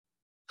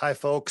Hi,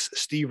 folks.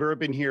 Steve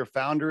Urban here,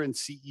 founder and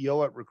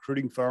CEO at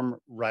recruiting firm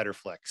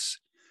Riderflex.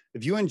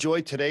 If you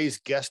enjoyed today's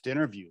guest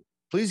interview,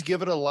 please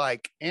give it a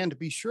like and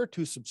be sure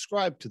to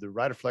subscribe to the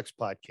Riderflex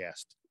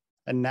podcast.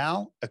 And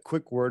now, a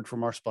quick word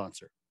from our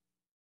sponsor.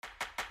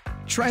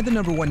 Try the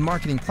 #1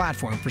 marketing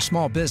platform for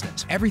small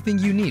business. Everything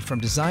you need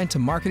from design to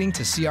marketing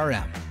to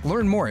CRM.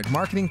 Learn more at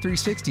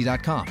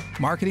marketing360.com.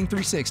 Marketing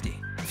 360.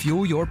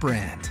 Fuel your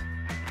brand.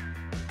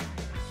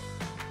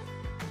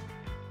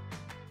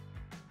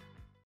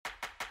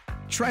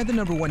 Try the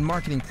 #1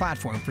 marketing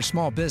platform for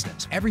small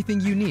business. Everything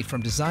you need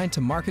from design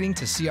to marketing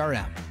to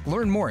CRM.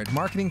 Learn more at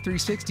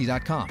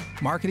marketing360.com.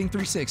 Marketing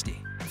 360.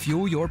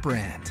 Fuel your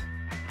brand.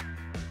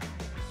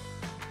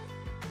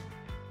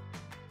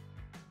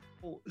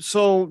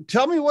 So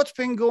tell me what's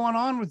been going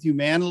on with you,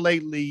 man,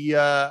 lately.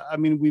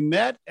 We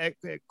met at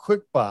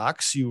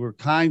QuickBox. You were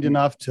kind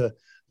enough to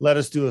let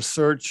us do a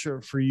search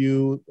for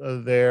you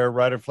there.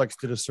 Riderflex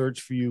did a search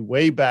for you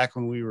way back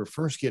when we were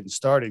first getting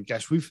started.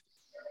 Gosh, we've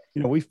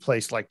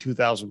placed like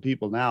 2,000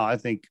 people now. I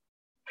think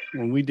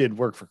when we did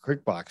work for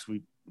QuickBox,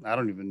 I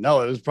don't even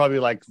know. It was probably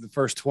like the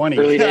first 20.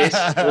 Early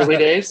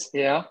days.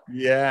 Yeah.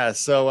 Yeah.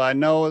 So I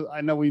know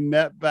we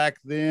met back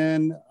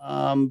then.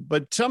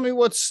 But tell me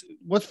what's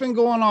been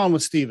going on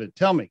with Steven.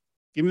 Tell me,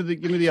 give me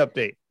the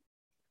update.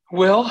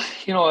 Well,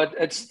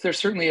 there's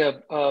certainly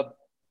a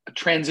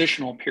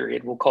transitional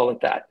period. We'll call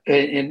it that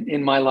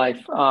in my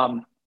life.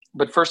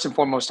 But first and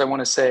foremost, I want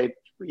to say,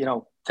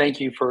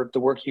 thank you for the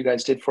work you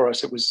guys did for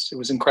us. It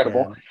was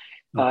incredible.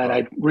 Yeah, and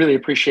I really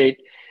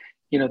appreciate,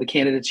 the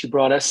candidates you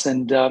brought us.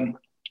 And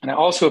I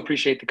also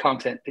appreciate the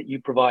content that you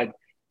provide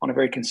on a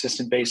very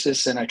consistent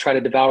basis. And I try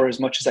to devour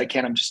as much as I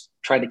can. I'm just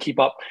trying to keep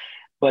up,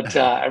 but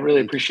I really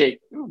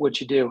appreciate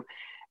what you do.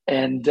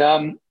 And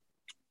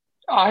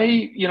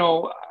I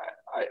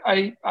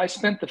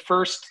spent the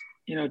first,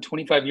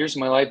 25 years of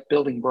my life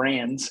building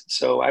brands.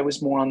 So I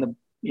was more on the,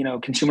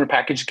 consumer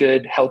packaged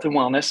good, health and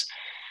wellness,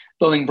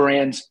 building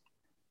brands.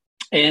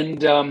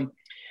 And,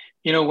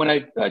 when I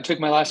took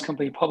my last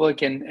company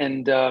public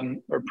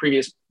or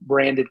previous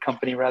branded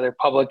company rather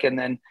public, and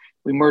then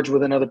we merged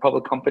with another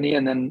public company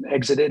and then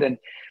exited. And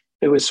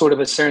it was sort of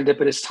a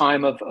serendipitous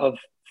time of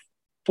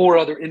 4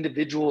 other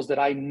individuals that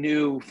I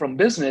knew from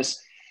business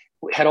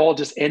had all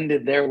just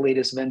ended their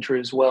latest venture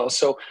as well.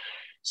 So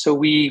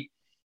we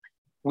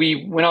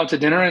went out to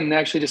dinner and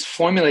actually just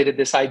formulated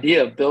this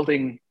idea of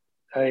building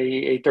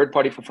a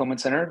third-party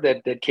fulfillment center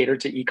that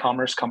catered to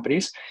e-commerce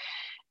companies.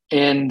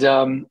 And,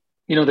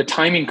 the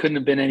timing couldn't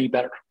have been any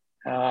better.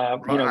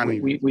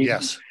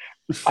 Yes.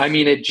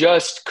 It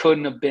just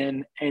couldn't have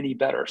been any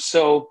better.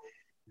 So,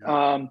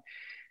 and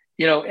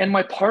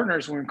my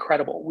partners were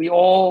incredible. We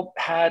all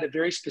had a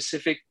very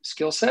specific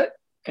skill set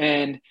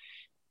and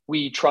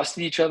we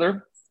trusted each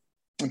other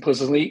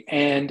implicitly,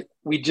 and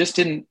we just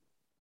didn't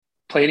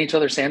play in each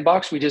other's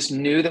sandbox. We just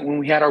knew that when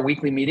we had our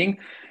weekly meeting,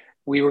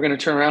 we were going to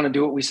turn around and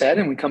do what we said,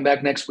 and we come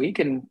back next week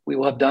and we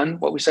will have done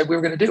what we said we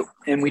were going to do.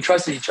 And we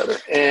trusted each other.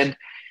 And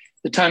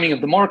the timing of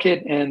the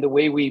market and the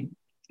way we,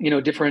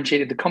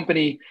 differentiated the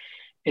company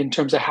in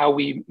terms of how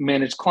we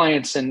manage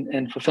clients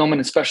and fulfillment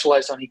and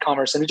specialized on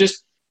e-commerce. And it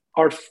just,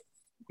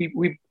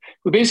 we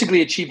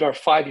basically achieved our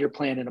 5-year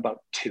plan in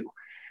about 2.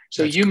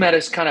 So that's met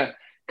us kind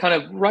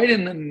of right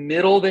in the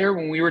middle there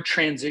when we were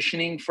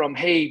transitioning from,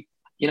 hey,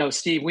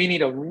 Steve, we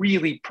need a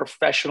really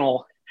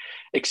professional,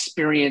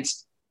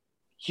 experienced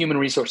human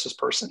resources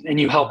person. And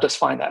you helped us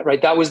find that,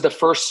 right? That was the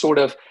first sort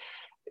of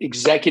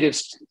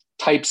executives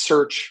type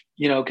search,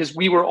 because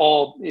we were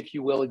all, if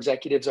you will,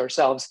 executives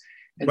ourselves.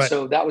 And right.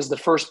 So that was the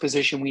first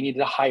position we needed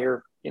to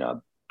hire,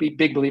 be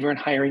big believer in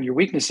hiring your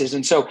weaknesses.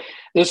 And so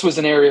this was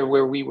an area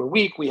where we were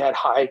weak. We had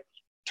high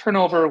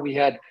turnover. We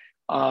had,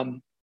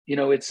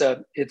 it's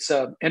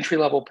a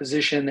entry-level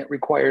position that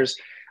requires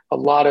a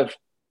lot of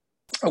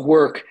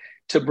work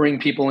to bring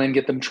people in,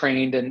 get them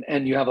trained,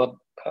 and you have a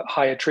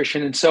high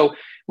attrition. And so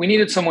we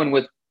needed someone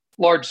with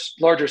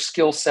larger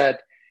skill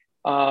set.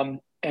 That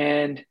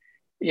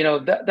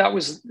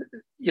was,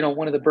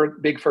 one of the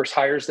big first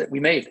hires that we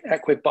made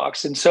at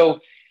QuickBox. And so,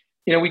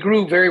 we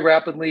grew very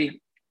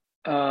rapidly.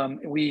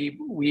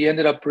 We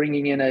ended up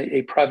bringing in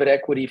a private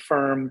equity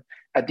firm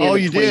at the end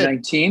of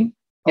 2019.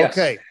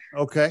 Yes.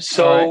 Okay.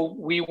 So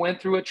we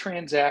went through a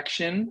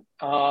transaction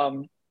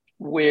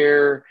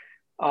where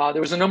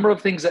there was a number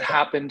of things that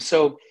happened.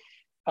 So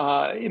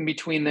in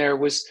between there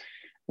was,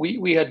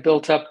 we had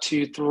built up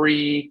to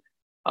 3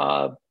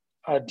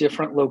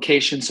 different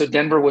locations. So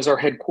Denver was our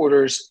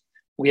headquarters.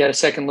 We had a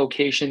second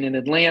location in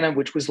Atlanta,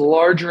 which was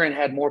larger and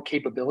had more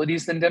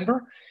capabilities than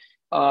Denver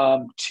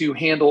to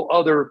handle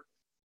other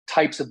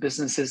types of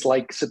businesses,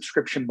 like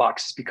subscription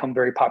boxes become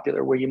very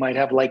popular, where you might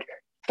have like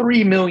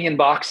 3 million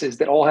boxes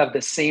that all have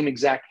the same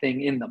exact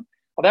thing in them.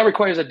 Well, that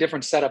requires a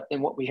different setup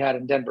than what we had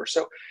in Denver.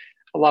 So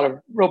a lot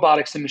of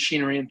robotics and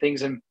machinery and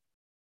things. And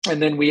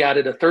then we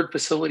added a third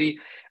facility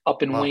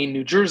up in Wayne,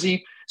 New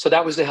Jersey. So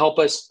that was to help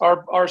us.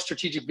 Our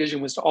strategic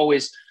vision was to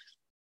always,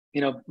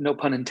 no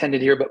pun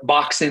intended here, but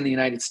box in the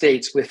United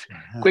States. With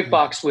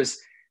QuickBox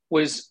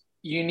was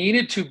you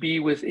needed to be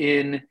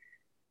within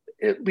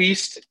at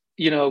least,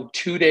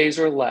 2 days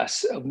or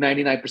less of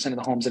 99% of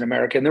the homes in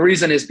America. And the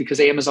reason is because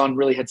Amazon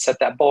really had set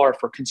that bar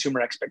for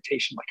consumer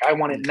expectation. Like, I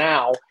want it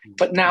now,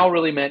 but now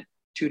really meant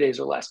 2 days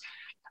or less.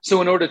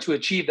 So in order to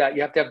achieve that,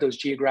 you have to have those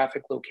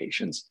geographic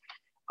locations.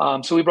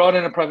 So we brought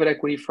in a private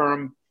equity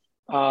firm.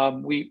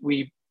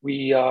 We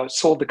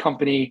sold the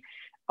company.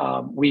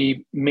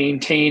 We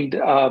maintained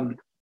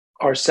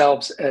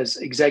ourselves as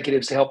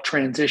executives to help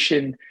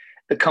transition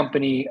the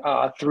company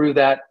through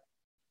that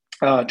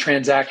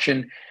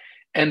transaction.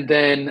 And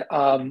then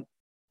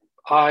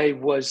I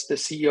was the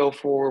CEO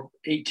for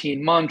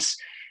 18 months.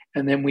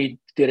 And then we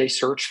did a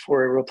search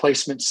for a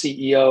replacement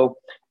CEO.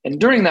 And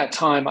during that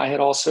time, I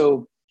had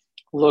also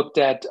looked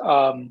at,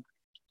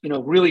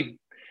 really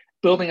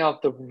building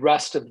out the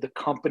rest of the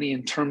company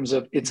in terms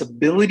of its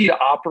ability to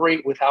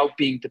operate without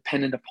being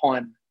dependent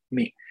upon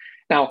me.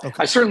 Now, okay.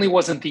 I certainly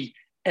wasn't the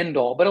end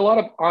all, but a lot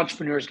of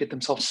entrepreneurs get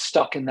themselves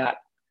stuck in that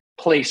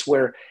place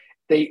where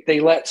they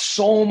let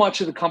so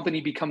much of the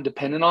company become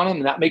dependent on them,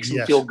 and that makes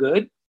them feel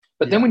good.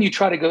 But then when you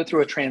try to go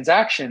through a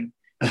transaction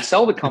and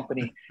sell the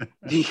company,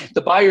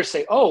 the buyers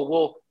say, oh,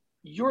 well,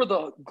 you're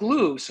the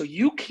glue, so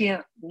you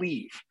can't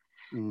leave,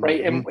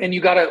 right? And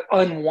you got to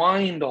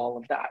unwind all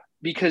of that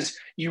because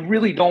you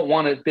really don't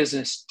want a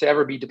business to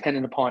ever be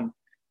dependent upon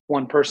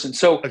one person.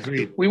 So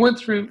we went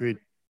through,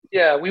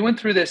 we went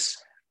through this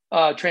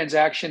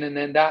transaction, and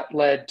then that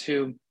led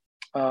to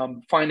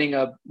finding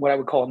what I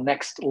would call a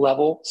next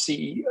level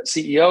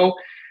CEO.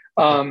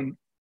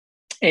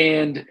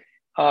 And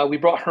we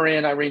brought her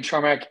in, Irene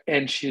Sharmak,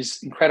 and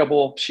she's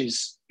incredible.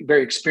 She's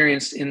very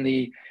experienced in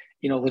the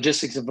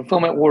logistics and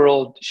fulfillment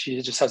world.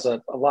 She just has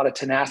a lot of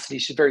tenacity.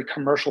 She's very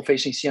commercial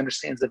facing. She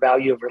understands the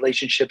value of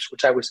relationships,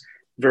 which I was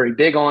very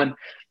big on.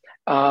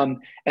 And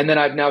then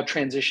I've now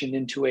transitioned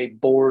into a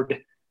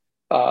board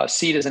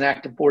seat as an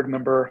active board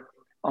member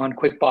on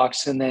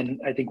QuickBox. And then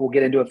I think we'll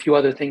get into a few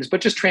other things,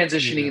 but just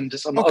transitioning into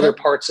some other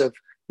parts of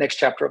next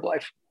chapter of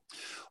life.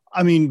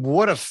 I mean,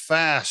 what a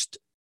fast,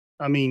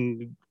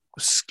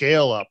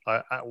 scale up.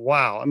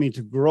 Wow.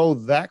 To grow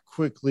that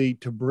quickly,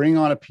 to bring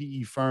on a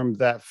PE firm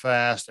that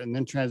fast, and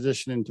then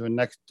transition into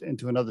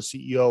another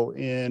CEO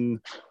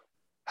in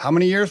how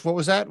many years? What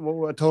was that?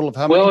 A total of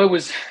how many? Well, it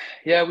was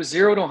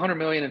 0 to 100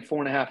 million in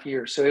 4.5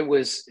 years. So it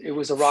was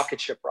a rocket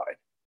ship ride.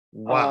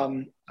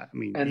 Wow.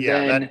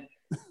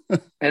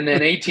 And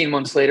then 18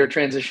 months later,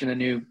 transition a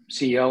new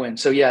CEO in.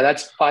 So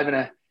that's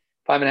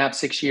 5.5,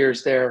 6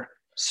 years there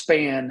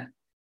span,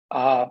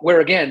 where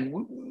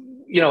again,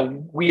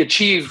 we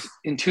achieved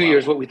in 2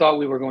 years what we thought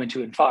we were going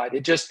to in 5.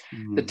 It just,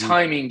 the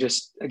timing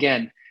just,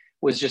 again,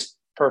 was just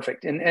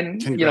perfect. And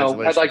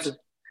I'd like to,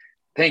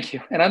 thank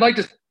you. And I'd like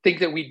to think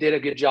that we did a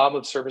good job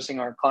of servicing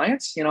our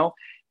clients,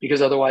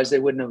 because otherwise they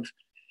wouldn't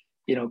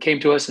have, came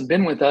to us and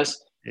been with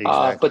us.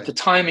 Exactly. But the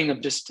timing of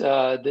just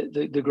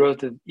the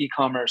growth of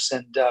e-commerce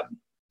and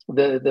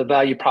the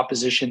value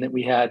proposition that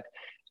we had,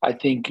 I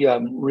think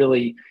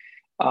really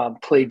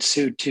played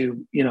suit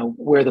to,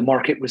 where the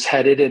market was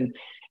headed. And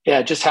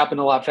it just happened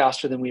a lot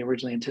faster than we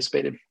originally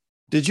anticipated.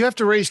 Did you have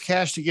to raise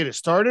cash to get it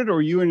started,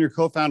 or you and your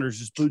co-founders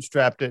just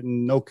bootstrapped it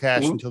and no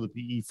cash until the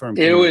PE firm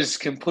came? It was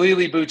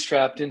completely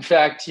bootstrapped. In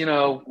fact,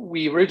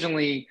 we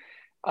originally,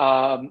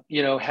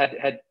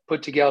 had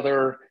put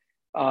together,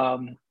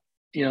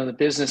 the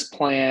business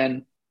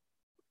plan,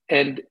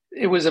 and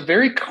it was a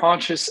very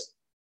conscious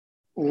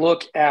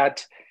look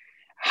at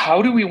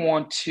how do we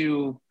want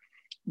to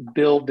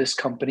build this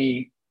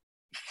company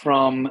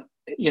from,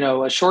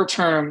 a short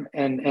term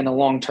and a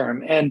long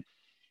term. And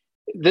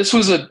this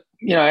was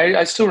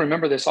I still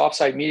remember this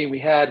offsite meeting we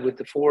had with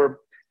the 4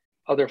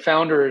 other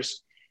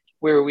founders,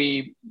 where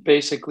we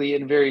basically,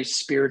 in a very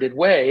spirited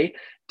way,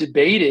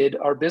 debated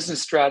our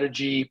business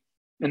strategy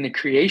and the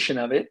creation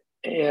of it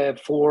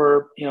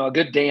for, a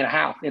good day and a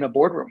half in a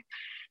boardroom,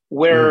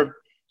 where,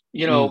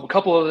 a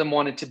couple of them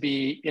wanted to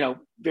be,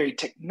 very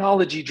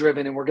technology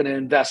driven, and we're going to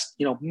invest,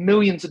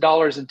 millions of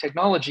dollars in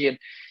technology. And,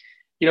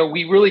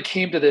 we really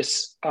came to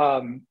this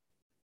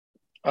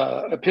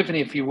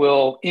epiphany, if you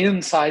will,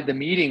 inside the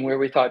meeting, where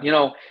we thought,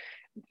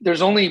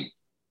 there's only,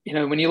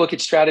 when you look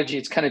at strategy,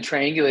 it's kind of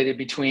triangulated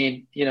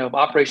between,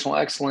 operational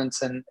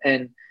excellence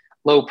and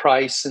low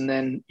price, and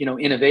then,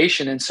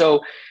 innovation. And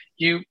so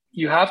you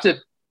have to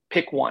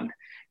pick one,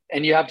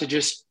 and you have to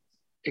just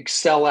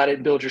excel at it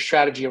and build your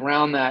strategy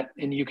around that.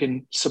 And you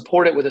can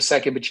support it with a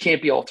second, but you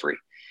can't be all 3.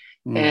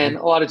 And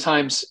a lot of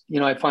times,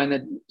 I find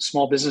that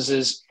small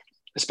businesses,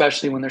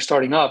 especially when they're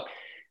starting up,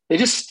 they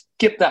just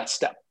skip that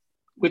step,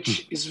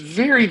 which is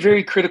very,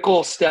 very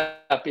critical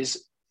step,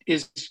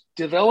 is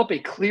develop a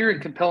clear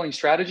and compelling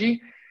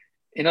strategy.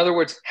 In other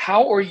words,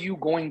 how are you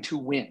going to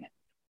win,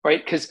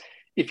 right? Because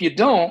if you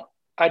don't,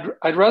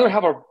 I'd rather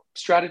have a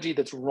strategy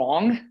that's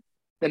wrong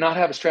than not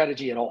have a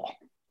strategy at all.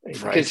 Right?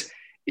 Because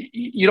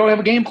you don't have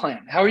a game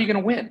plan. How are you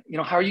going to win?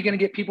 How are you going to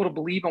get people to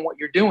believe in what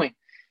you're doing?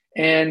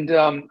 And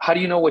how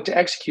do you know what to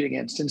execute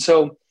against? And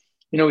so,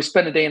 we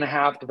spent a day and a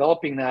half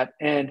developing that.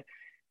 And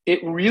it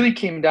really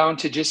came down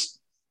to just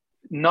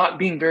not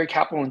being very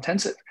capital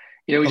intensive.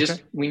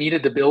 We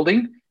needed the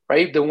building,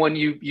 right? The one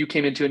you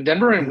came into in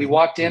Denver, and we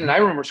walked in, and I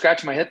remember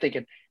scratching my head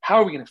thinking, how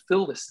are we going to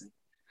fill this thing?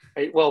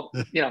 Right? Well,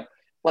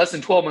 less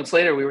than 12 months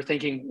later, we were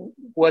thinking,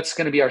 what's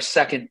going to be our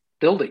second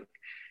building?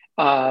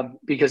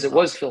 Because it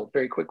was filled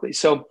very quickly.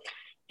 So,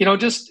 it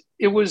was,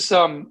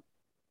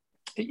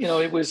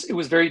 it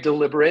was very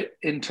deliberate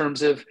in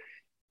terms of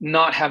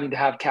not having to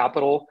have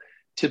capital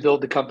to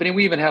build the company.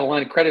 We even had a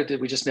line of credit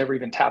that we just never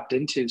even tapped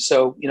into.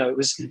 So,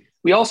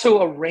 we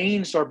also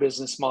arranged our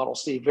business model,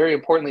 Steve. Very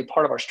importantly,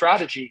 part of our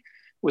strategy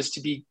was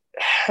to be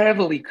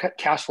heavily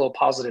cash flow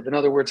positive. In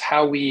other words,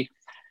 how we,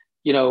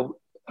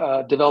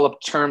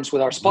 developed terms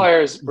with our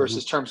suppliers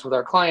versus terms with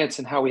our clients,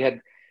 and how we had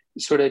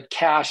sort of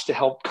cash to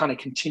help kind of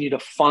continue to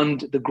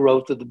fund the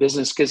growth of the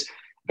business. Because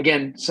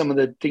again, some of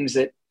the things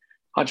that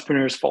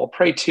entrepreneurs fall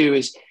prey to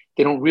is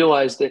they don't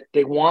realize that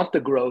they want the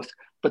growth,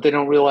 but they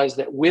don't realize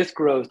that with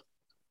growth,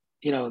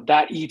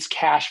 that eats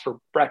cash for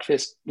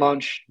breakfast,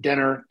 lunch,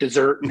 dinner,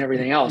 dessert, and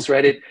everything else,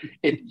 right?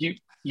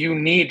 You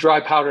need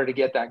dry powder to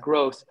get that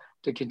growth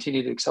to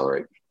continue to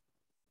accelerate.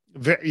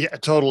 Yeah,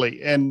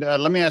 totally. And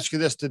let me ask you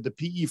this: did the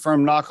PE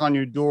firm knock on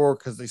your door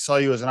because they saw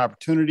you as an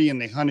opportunity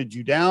and they hunted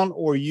you down,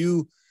 or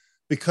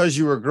because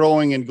you were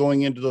growing and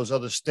going into those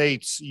other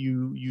states,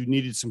 you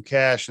needed some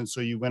cash and so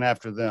you went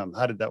after them?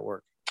 How did that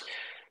work?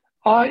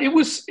 It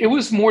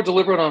was more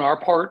deliberate on our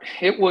part.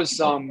 It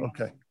was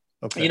okay.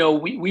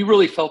 We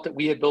really felt that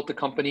we had built the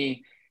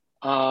company,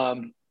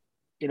 to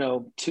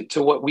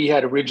what we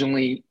had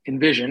originally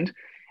envisioned.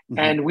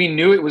 And we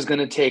knew it was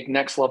going to take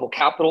next level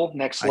capital,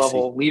 next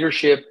level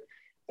leadership,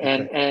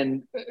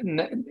 and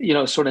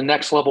sort of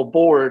next level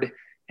board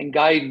and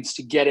guidance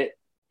to get it.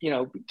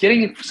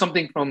 Getting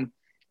something from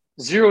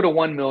 0 to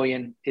 1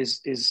 million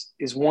is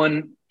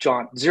one,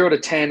 John. 0 to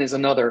 10 is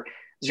another.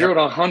 0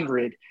 to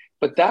 100,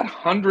 but that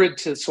 100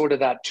 to sort of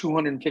that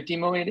 250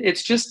 million,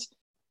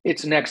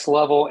 it's next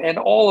level. And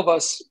all of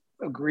us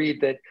agreed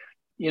that,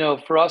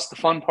 for us, the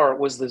fun part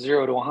was the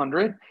 0 to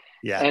 100.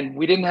 Yeah. And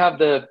we didn't have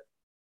the,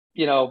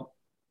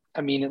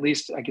 at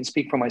least I can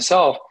speak for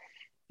myself,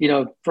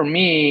 for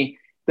me,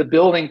 the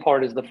building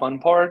part is the fun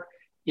part.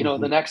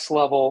 The next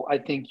level, I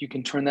think you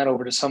can turn that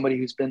over to somebody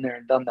who's been there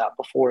and done that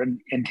before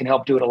and can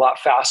help do it a lot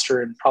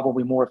faster and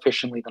probably more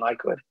efficiently than I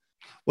could.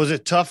 Was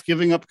it tough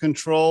giving up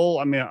control?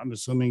 I mean, I'm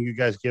assuming you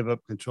guys give up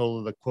control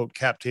of the quote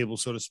cap table,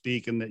 so to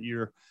speak, and that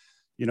you're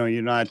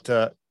not,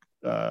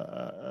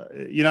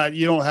 you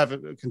don't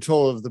have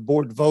control of the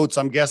board votes.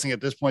 I'm guessing at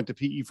this point the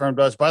PE firm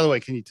does. By the way,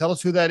 can you tell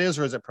us who that is,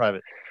 or is it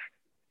private?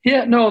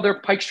 Yeah, no,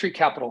 they're Pike Street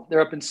Capital. They're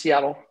up in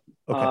Seattle.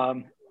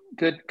 Okay.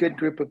 Good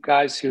group of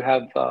guys who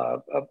have a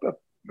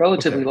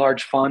relatively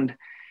large fund,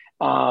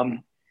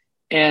 and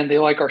they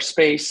like our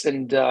space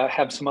and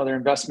have some other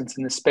investments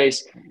in this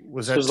space.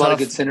 Was that There's tough? A lot of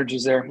good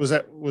synergies there. Was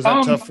that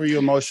tough for you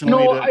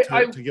emotionally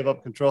to give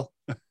up control?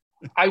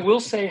 I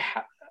will say,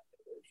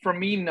 for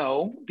me,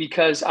 no,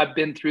 because I've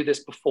been through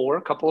this before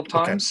a couple of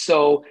times.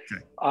 So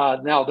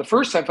now the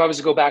first time, if I was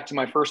to go back to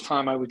my first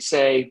time, I would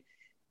say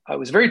it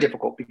was very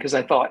difficult because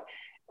I thought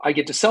I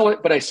get to sell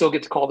it, but I still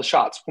get to call the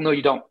shots. Well, no,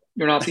 you don't.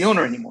 You're not the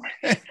owner anymore.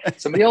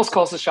 Somebody else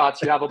calls the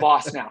shots. You have a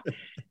boss now.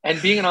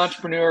 And being an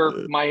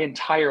entrepreneur my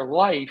entire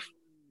life,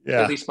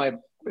 at least my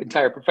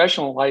entire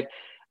professional life,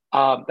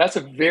 that's a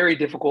very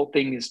difficult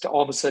thing, is to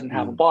all of a sudden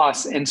have a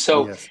boss. And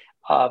so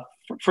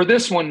for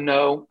this one,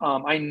 no,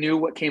 I knew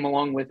what came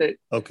along with it.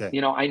 Okay.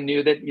 I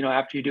knew that,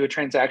 after you do a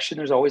transaction,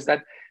 there's always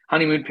that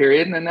honeymoon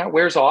period, and then that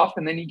wears off,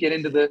 and then you get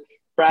into the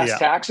brass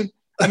tacks. And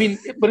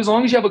but as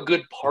long as you have a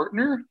good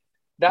partner,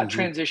 that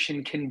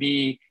transition can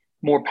be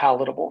more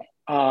palatable.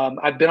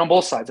 I've been on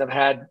both sides. I've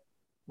had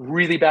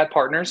really bad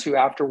partners who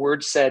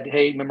afterwards said,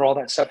 "Hey, remember all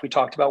that stuff we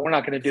talked about? We're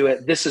not going to do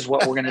it. This is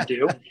what we're going to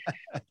do."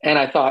 And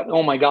I thought,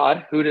 "Oh my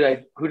God, who did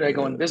I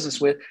go into business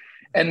with?"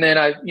 And then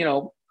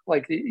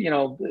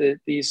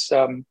these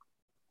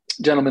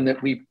gentlemen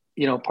that we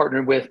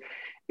partnered with,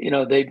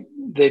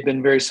 they've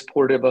been very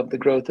supportive of the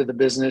growth of the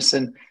business,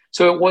 and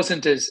so it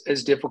wasn't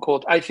as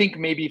difficult. I think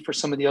maybe for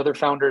some of the other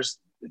founders,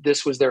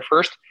 this was their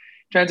first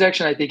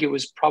transaction. I think it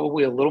was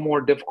probably a little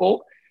more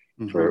difficult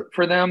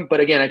for them. But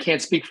again, I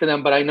can't speak for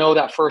them, but I know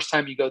that first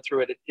time you go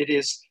through it, it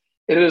is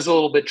a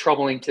little bit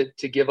troubling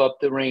to give up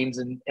the reins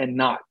and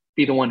not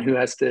be the one who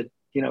has to,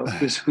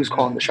 who's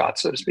calling the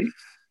shots, so to speak.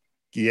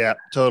 Yeah,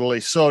 totally.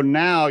 So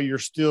now you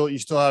still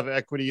have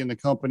equity in the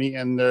company,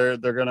 and are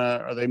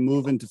they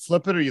moving to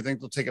flip it, or you think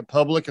they'll take it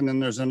public and then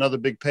there's another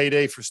big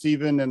payday for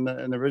Steven and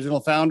the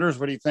original founders?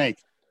 What do you think?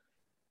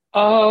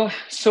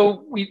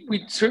 So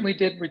we certainly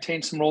did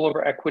retain some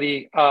rollover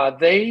equity.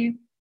 They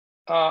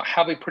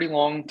have a pretty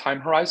long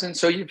time horizon.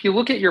 So if you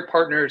look at your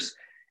partners,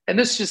 and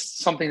this is just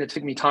something that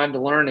took me time to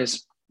learn,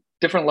 is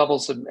different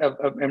levels of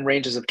and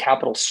ranges of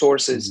capital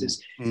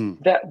sources,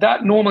 that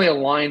normally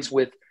aligns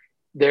with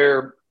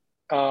their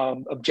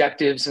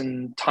objectives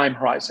and time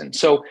horizon.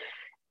 So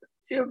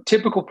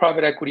typical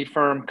private equity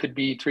firm could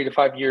be 3 to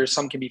 5 years.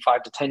 Some can be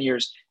 5 to 10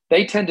 years.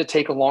 They tend to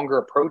take a longer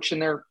approach in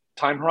their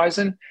time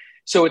horizon.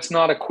 So it's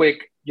not a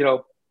quick,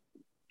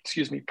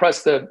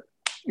 press the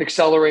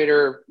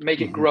accelerator, make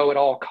it grow at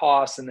all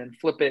costs and then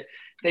flip it.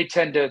 They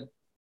tend to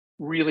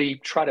really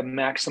try to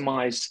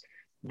maximize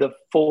the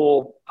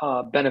full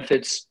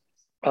benefits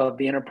of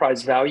the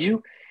enterprise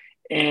value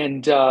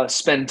and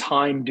spend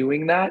time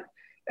doing that,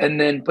 and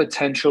then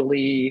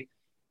potentially,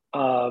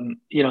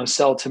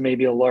 sell to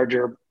maybe a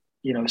larger,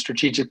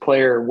 strategic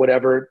player or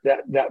whatever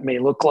that may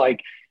look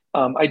like.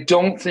 I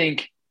don't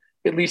think,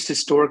 at least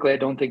historically, I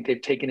don't think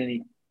they've taken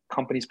any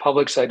companies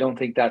public. So I don't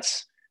think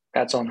that's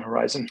on the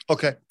horizon.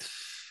 Okay.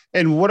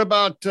 And what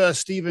about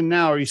Steven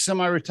now? Are you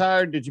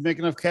semi-retired? Did you make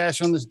enough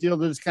cash on this deal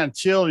that it's kind of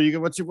chill? Or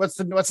you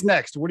what's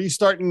next? What are you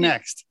starting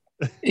next?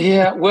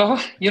 Yeah, well,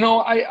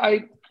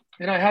 I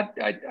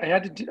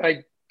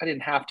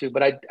didn't have to,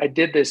 but I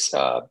did this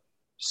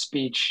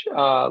speech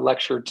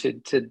lecture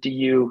to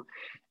DU,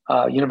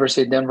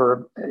 University of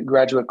Denver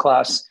graduate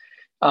class,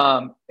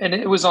 and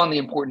it was on the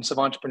importance of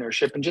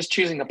entrepreneurship and just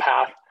choosing a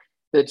path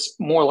that's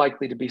more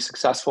likely to be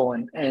successful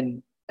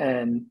and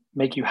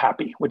make you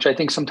happy, which I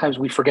think sometimes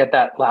we forget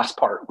that last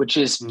part, which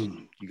is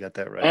you got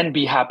that right, and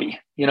be happy,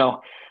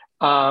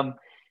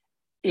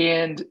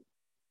 and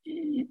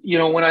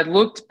when I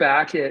looked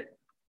back at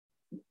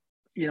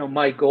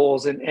my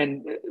goals and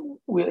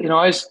I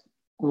always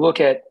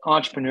look at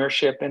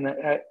entrepreneurship,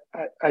 and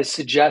I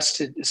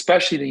suggested,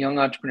 especially the young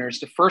entrepreneurs,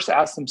 to first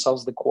ask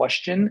themselves the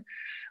question,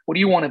 what do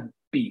you want to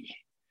be?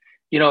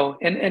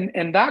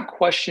 And that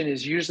question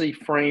is usually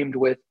framed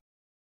with,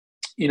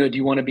 do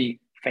you want to be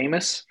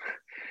famous?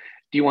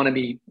 Do you want to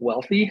be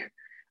wealthy?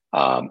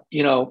 Do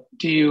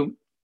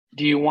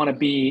you want to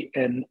be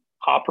an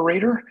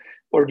operator,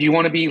 or do you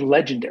want to be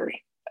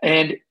legendary?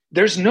 And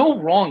there's no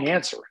wrong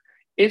answer.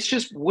 It's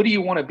just, what do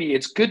you want to be?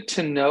 It's good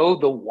to know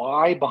the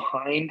why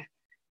behind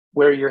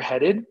where you're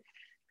headed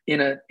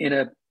in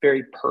a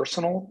very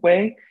personal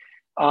way.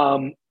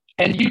 And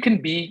you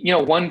can be,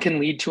 one can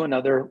lead to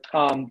another,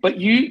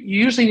 but you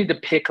usually need to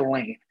pick a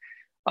lane.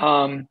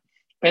 And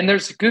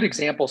there's good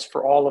examples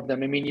for all of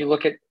them. I mean, you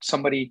look at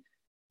somebody,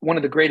 one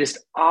of the greatest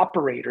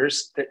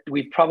operators that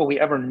we've probably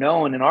ever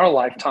known in our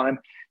lifetime,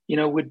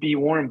 would be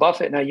Warren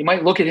Buffett. Now, you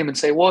might look at him and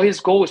say, well, his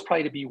goal was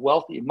probably to be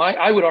wealthy.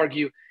 I would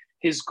argue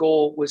his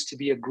goal was to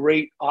be a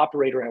great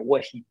operator at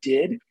what he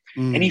did.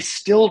 And he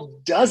still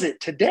does it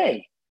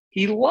today.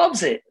 He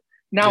loves it.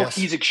 Now, Yes.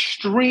 He's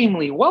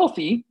extremely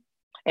wealthy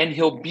and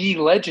he'll be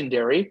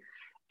legendary.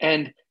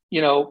 And,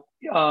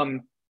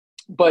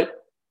 but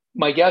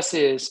my guess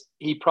is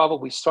he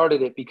probably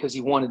started it because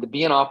he wanted to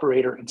be an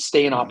operator and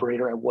stay an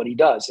operator at what he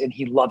does. And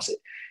he loves it.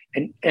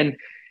 And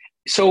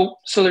so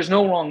there's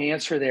no wrong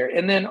answer there.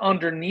 And then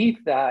underneath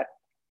that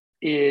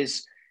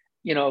is,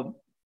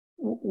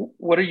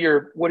 what are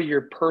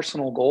your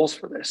personal goals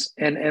for this?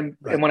 And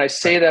when I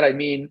say that, I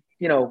mean,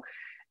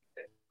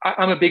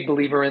 I'm a big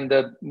believer in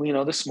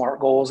the SMART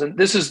goals. And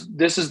this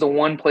is the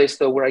one place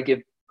though, where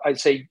I'd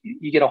say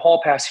you get a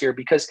hall pass here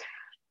because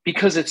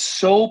it's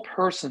so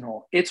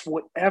personal. It's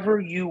whatever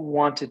you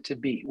want it to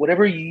be,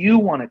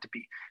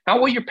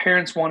 not what your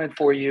parents wanted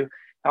for you,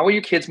 not what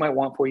your kids might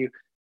want for you,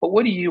 but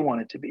what do you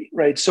want it to be?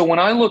 Right. So when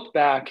I look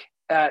back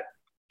at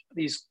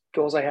these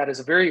goals I had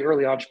as a very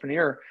early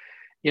entrepreneur,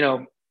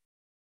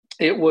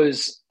 it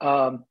was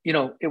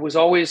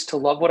always to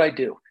love what I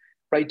do,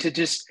 right?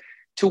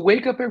 To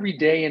wake up every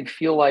day and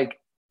feel like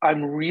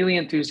I'm really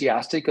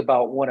enthusiastic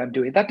about what I'm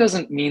doing. That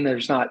doesn't mean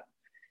there's not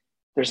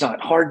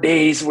hard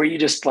days where you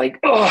just like,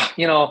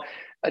 I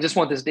just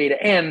want this day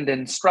to end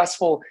and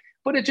stressful,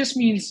 but it just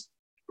means,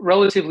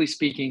 relatively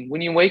speaking,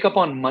 when you wake up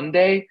on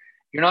Monday,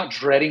 you're not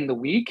dreading the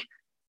week.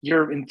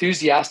 You're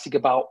enthusiastic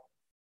about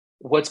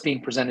what's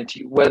being presented to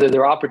you, whether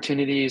they're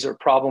opportunities or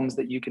problems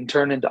that you can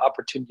turn into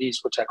opportunities,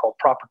 which I call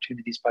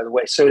propportunities, by the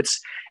way. So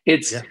it's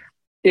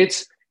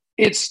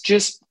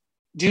just,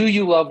 do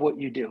you love what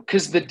you do?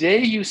 Because the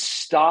day you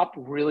stop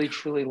really,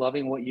 truly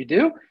loving what you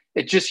do,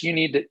 you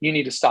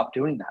need to stop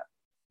doing that,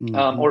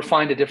 or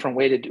find a different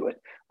way to do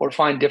it, or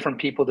find different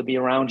people to be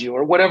around you,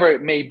 or whatever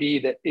it may be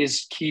that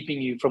is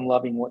keeping you from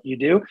loving what you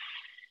do.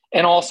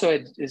 And also,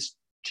 as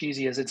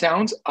cheesy as it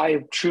sounds,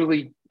 I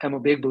truly am a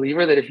big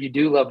believer that if you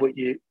do love what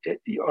you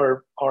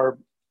are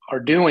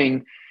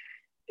doing,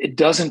 it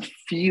doesn't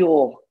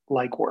feel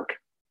like work.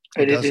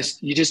 You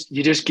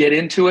just get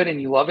into it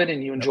and you love it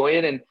and you enjoy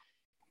it.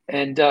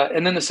 And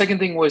then the second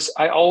thing was,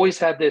 I always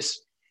had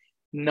this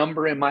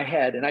number in my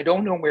head, and I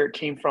don't know where it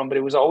came from, but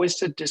it was always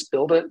to just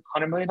build a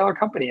 $100 million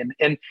company.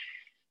 And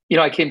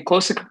I came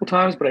close a couple of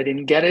times, but I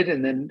didn't get it.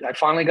 And then I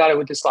finally got it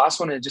with this last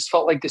one. And it just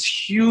felt like this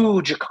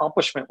huge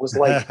accomplishment. Was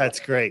like, that's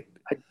great.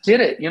 I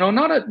did it,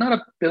 not a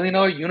 $1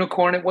 billion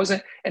unicorn. It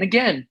wasn't. And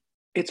again,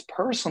 it's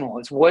personal.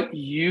 It's what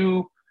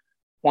you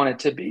want it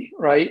to be.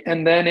 Right.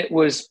 And then it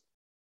was,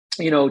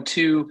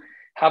 to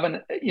have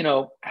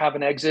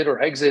an exit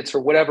or exits or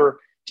whatever,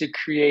 to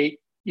create,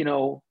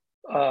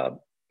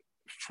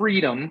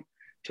 freedom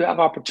to have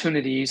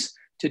opportunities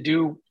to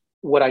do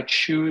what I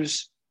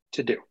choose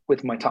to do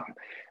with my time.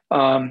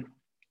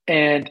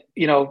 And,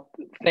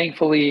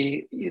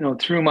 thankfully,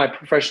 through my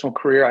professional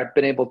career, I've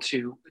been able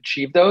to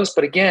achieve those.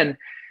 But again,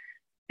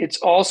 it's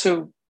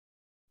also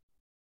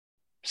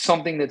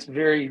something that's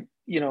very,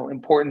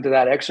 important to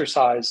that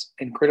exercise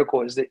and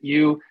critical, is that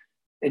you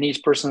and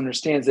each person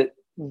understands that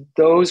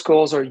those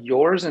goals are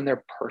yours and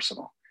they're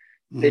personal.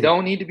 They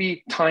don't need to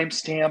be time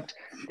stamped.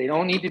 They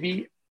don't need to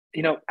be,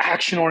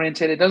 action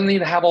oriented. It doesn't need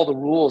to have all the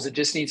rules. It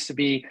just needs to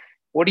be,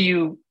 what do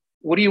you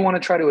want to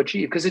try to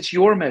achieve? Because it's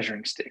your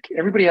measuring stick.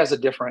 Everybody has a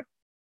different,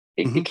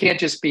 it can't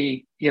just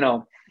be,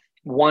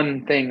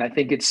 one thing. I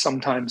think it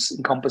sometimes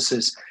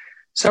encompasses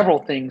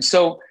several things.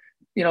 So,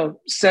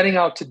 setting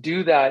out to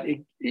do that,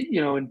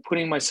 and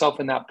putting myself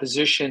in that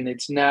position,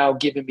 it's now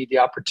given me the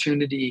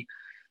opportunity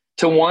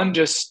to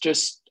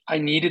just I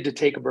needed to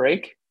take a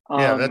break.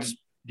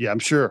 I'm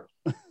sure.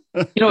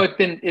 It'd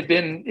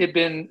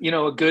been,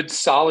 a good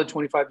solid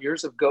 25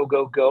 years of go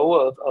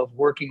of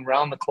working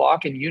around the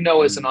clock. And,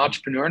 as an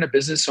entrepreneur and a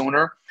business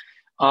owner,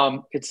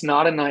 it's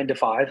not a 9 to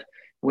 5.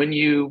 When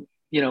you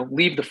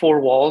leave the four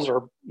walls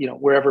or,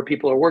 wherever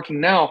people are working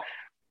now,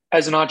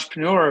 as an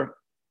entrepreneur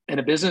and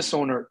a business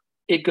owner,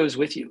 it goes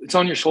with you. It's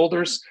on your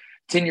shoulders.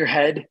 It's in your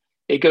head.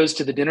 It goes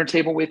to the dinner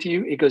table with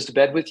you. It goes to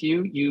bed with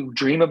you. You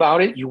dream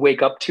about it. You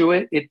wake up to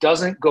it. It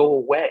doesn't go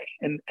away.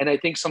 And I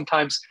think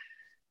sometimes,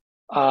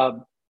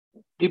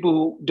 people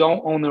who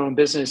don't own their own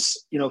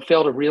business,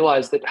 fail to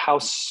realize that how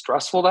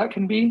stressful that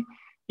can be,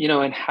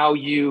 and how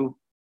you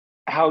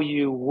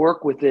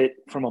work with it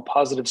from a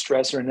positive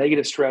stress or a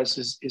negative stress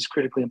is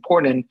critically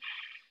important. And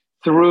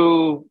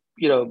through,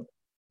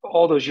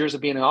 all those years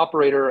of being an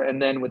operator,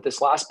 and then with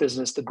this last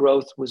business, the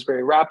growth was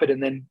very rapid.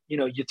 And then,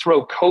 you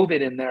throw COVID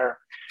in there,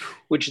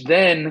 which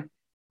then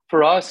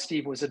for us,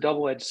 Steve, was a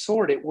double-edged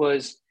sword. It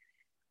was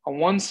on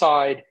one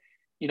side,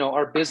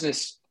 our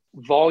business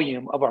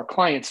volume of our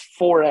clients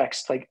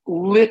 4x, like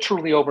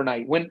literally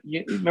overnight.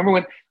 Remember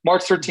when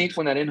March 13th,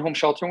 when that in-home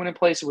shelter went in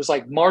place, it was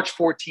like March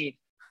 14th.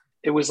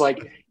 It was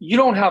like, you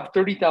don't have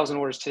 30,000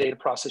 orders today to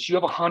process. You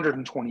have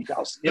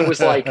 120,000. It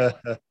was like,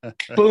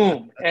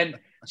 boom. And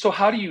so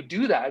how do you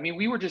do that? I mean,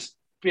 we were just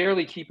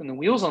barely keeping the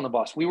wheels on the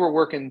bus. We were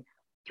working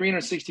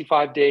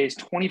 365 days,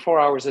 24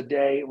 hours a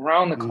day,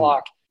 around the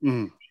clock.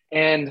 And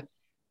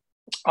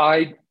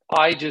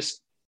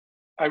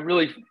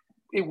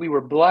we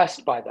were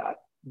blessed by that.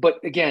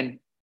 But again,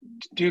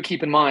 do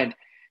keep in mind,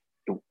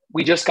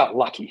 we just got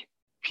lucky,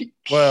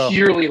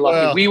 purely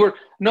lucky.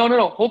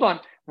 Hold on.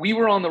 We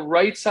were on the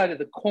right side of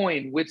the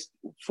coin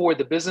for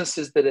the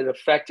businesses that it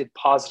affected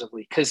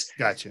positively. Because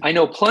I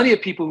know plenty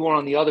of people who are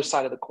on the other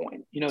side of the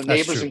coin,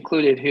 neighbors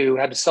included, who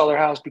had to sell their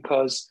house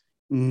because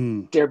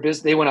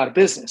they went out of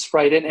business.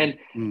 Right. And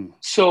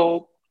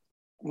so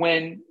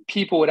when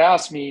people would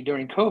ask me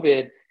during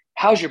COVID,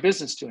 how's your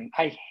business doing?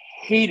 I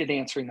hated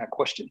answering that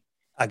question.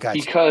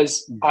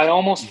 Because I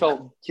almost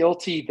felt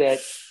guilty that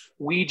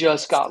we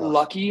just got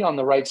lucky on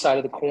the right side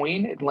of the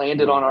coin. It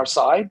landed on our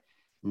side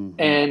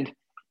and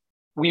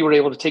we were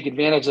able to take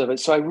advantage of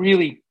it. So I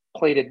really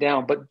played it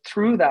down. But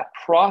through that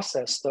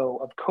process, though,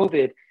 of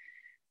COVID,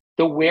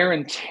 the wear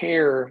and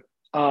tear,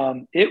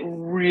 it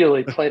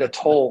really played a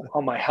toll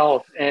on my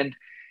health. And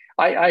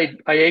I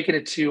liken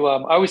it to,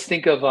 I always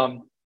think of,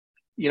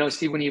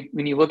 Steve, when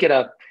you look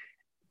at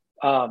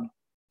a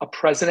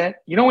president,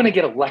 when they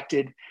get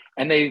elected,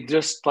 and they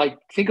just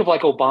think of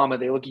like Obama.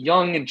 They look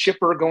young and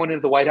chipper going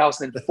into the White House.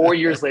 And then 4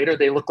 years later,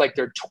 they look like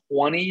they're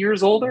 20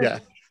 years older. Yeah.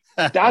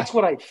 That's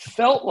what I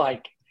felt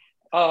like,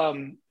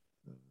 I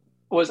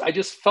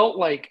just felt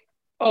like,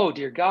 oh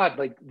dear God,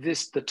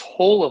 the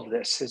toll of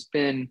this has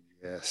been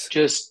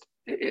just,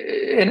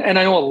 and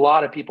I know a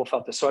lot of people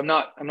felt this. So I'm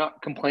not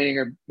complaining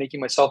or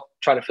making myself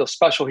try to feel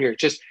special here. It's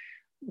just,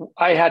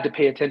 I had to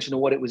pay attention to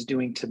what it was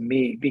doing to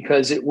me,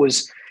 because it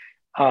was,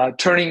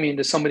 turning me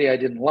into somebody I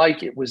didn't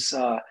like. It was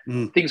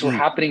things were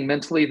happening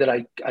mentally that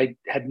I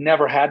had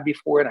never had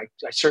before, and I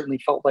certainly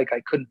felt like I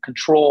couldn't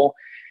control.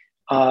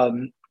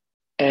 And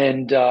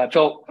I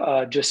felt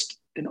just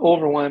an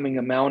overwhelming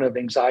amount of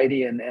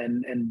anxiety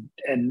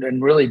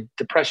and really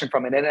depression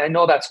from it. And I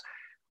know that's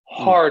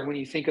hard when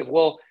you think of,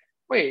 well,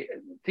 wait,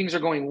 things are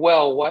going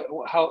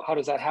well. How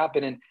does that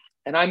happen?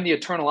 And I'm the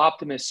eternal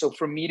optimist. So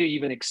for me to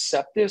even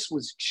accept this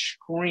was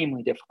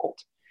extremely difficult.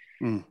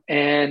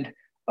 And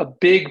a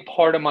big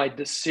part of my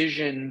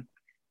decision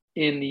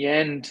in the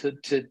end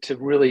to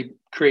really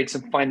create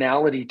some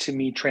finality to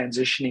me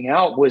transitioning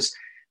out was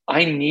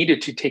I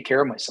needed to take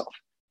care of myself.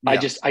 Yeah.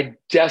 I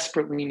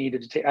desperately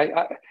needed to take, I'm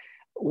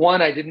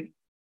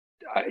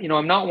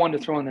not one to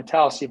throw in the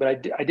towel, Steve, but I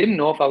didn't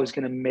know if I was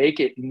going to make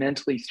it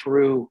mentally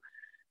through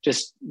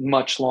just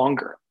much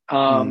longer.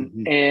 I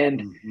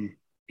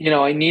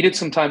needed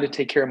some time to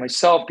take care of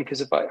myself,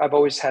 because I've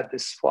always had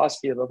this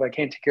philosophy of, if I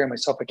can't take care of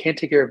myself, I can't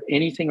take care of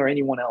anything or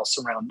anyone else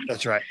around me.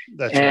 That's right.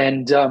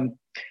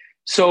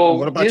 So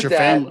what about your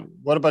family?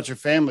 What about your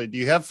family? Do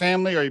you have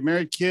family? Are you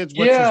married, kids?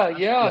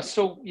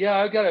 So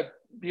I've got a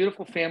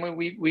beautiful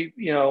family. We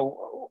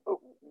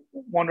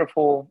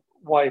wonderful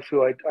wife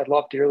who I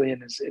love dearly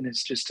and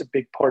is just a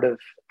big part of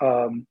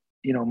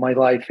my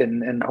life,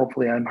 and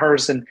hopefully I'm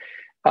hers. And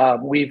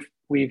we've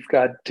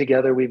got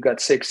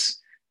 6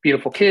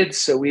 beautiful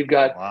kids. So we've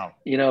got,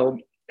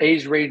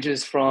 age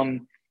ranges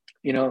from,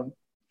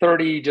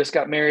 30, just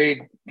got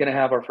married, going to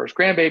have our first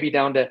grandbaby,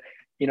 down to,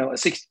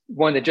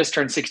 one that just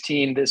turned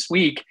 16 this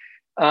week.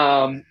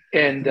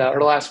 and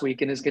or last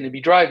week, and is going to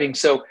be driving.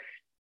 So,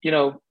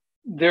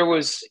 there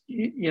was,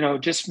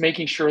 just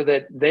making sure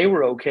that they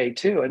were okay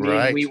too. I mean,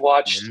 Right. we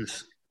watched,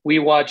 Yes.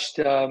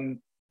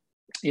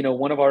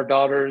 one of our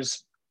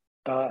daughters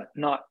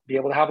not be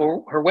able to have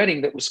her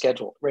wedding that was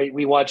scheduled, right?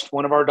 We watched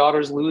one of our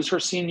daughters lose her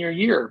senior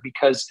year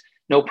because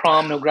no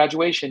prom, no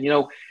graduation,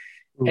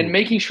 and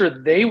making sure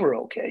they were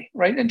okay,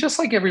 right? And just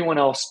like everyone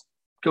else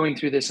going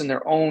through this in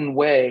their own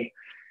way,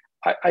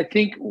 I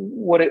think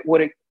what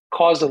it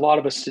caused a lot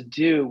of us to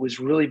do was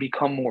really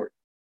become more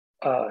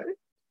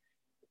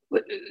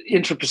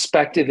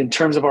introspective in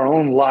terms of our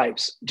own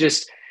lives.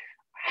 Just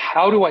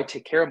how do I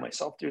take care of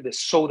myself through this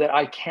so that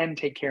I can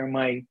take care of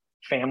my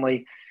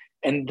family,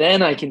 and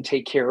then I can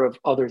take care of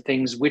other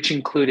things, which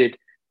included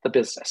the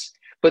business.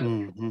 But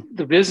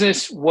the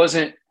business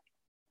wasn't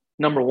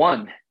number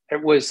one.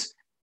 It was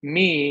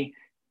me,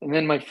 and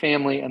then my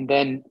family, and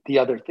then the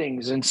other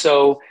things. And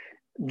so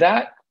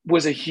that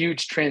was a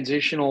huge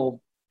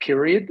transitional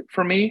period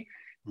for me.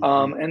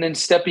 And then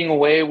stepping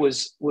away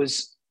was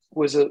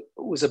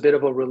a bit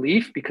of a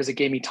relief, because it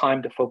gave me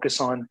time to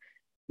focus on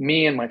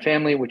me and my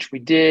family, which we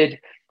did.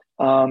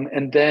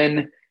 And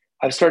then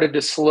I've started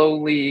to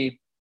slowly,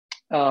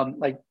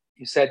 like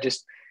you said,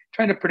 just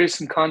trying to produce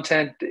some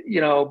content,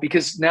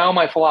 because now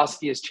my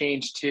philosophy has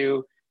changed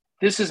to,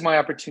 this is my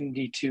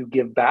opportunity to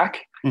give back.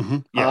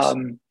 Yes.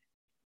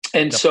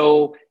 And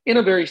so in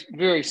a very,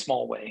 very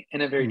small way,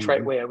 in a very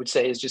trite way, I would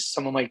say, is just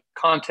some of my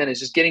content is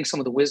just getting some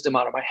of the wisdom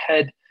out of my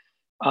head.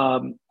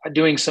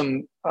 Doing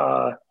some,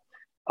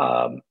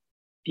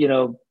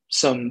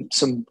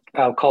 some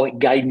I'll call it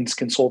guidance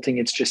consulting.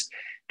 It's just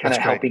kind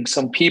of helping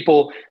some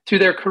people through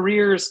their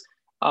careers.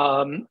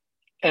 And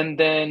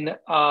then,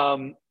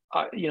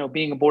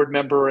 being a board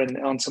member and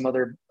on some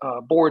other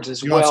boards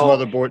as well. You're on some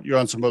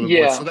other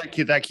boards.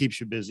 So that keeps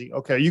you busy.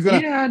 Okay.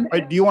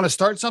 Do you want to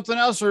start something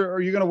else, or are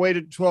you going to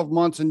wait 12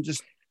 months and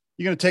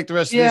you're going to take the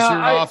rest of this year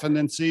off and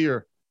then see?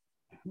 Or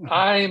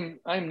I'm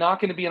not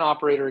going to be an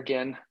operator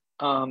again.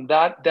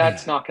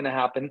 That's not going to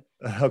happen.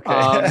 Okay.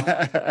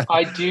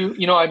 I do,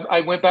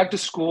 I went back to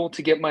school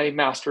to get my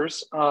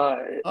master's.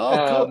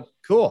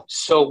 Cool.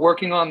 So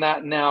working on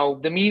that now.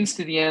 The means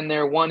to the end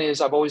there, one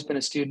is I've always been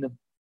a student of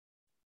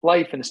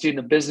life and a student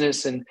of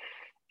business. And,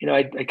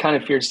 I kind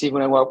of feared, Steve,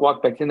 when I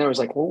walked back in there, I was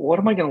like, well, what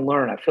am I going to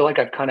learn? I feel like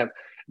I've kind of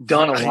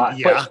done a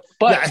lot.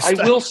 I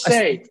will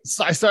say,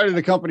 I started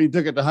the company,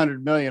 took it to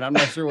 100 million. I'm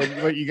not sure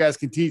what you guys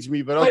can teach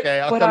me, but okay.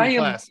 I'll come to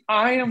class.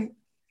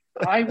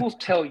 I will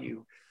tell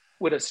you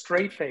with a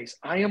straight face,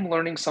 I am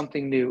learning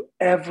something new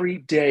every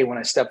day when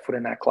I step foot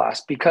in that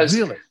class, because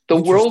the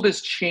world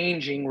is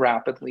changing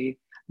rapidly.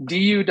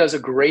 DU does a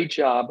great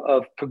job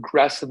of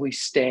progressively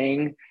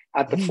staying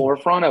at the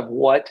forefront of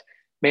what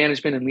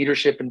management and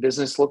leadership and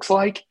business looks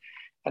like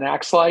and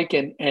acts like.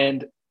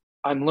 And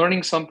I'm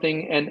learning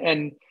something.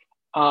 And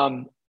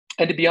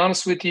to be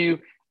honest with you,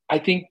 I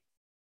think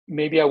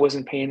maybe I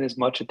wasn't paying as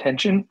much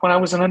attention when I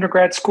was in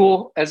undergrad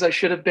school as I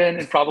should have been,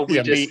 and probably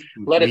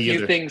let a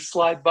few things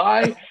slide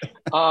by.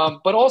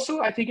 But also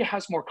I think it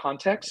has more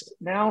context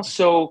now.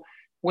 So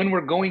when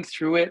we're going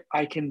through it,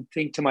 I can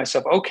think to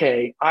myself,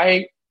 okay,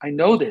 I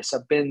know this,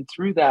 I've been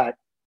through that,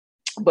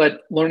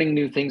 but learning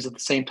new things at the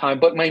same time.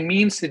 But my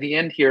means to the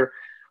end here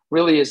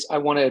really is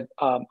I'm going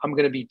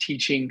to be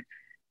teaching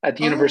at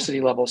the university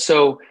level.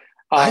 So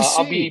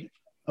I'll be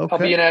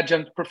an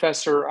adjunct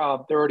professor.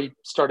 They already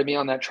started me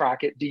on that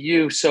track at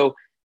DU. So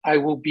I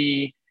will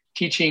be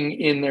teaching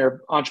in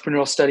their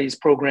entrepreneurial studies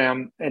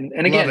program. And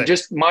again,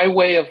 just my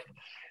way of,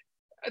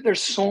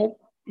 there's so,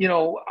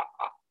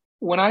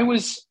 when I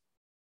was,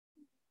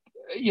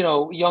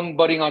 young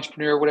budding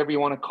entrepreneur, whatever you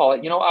want to call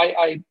it,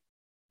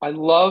 I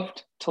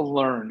loved to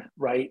learn,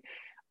 right?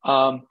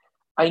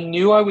 I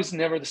knew I was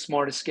never the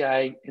smartest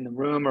guy in the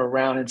room or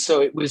around. And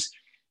so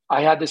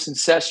I had this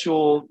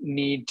incestual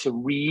need to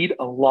read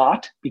a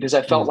lot, because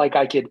I felt like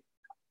I could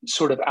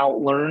sort of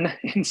outlearn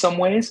in some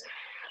ways.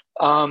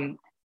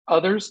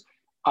 Others,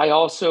 I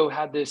also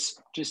had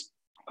this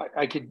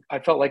I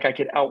felt like I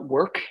could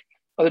outwork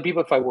other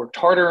people if I worked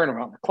harder and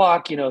around the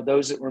clock,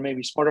 those that were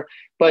maybe smarter.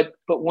 But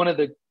one of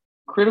the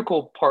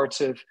critical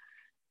parts of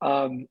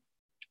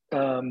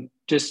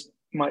just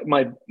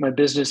my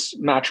business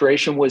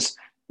maturation was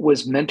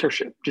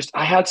mentorship. Just,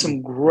 I had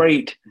some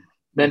great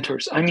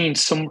mentors. I mean,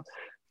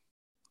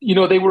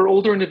 they were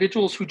older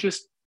individuals who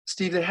just,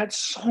 Steve, they had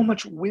so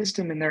much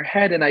wisdom in their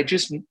head, and I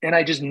just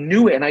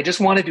knew it, and I just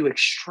wanted to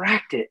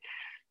extract it,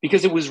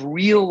 because it was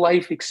real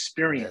life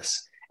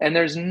experience. And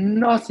there's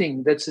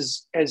nothing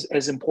that's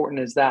as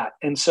important as that.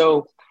 And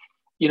so,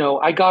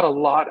 I got a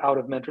lot out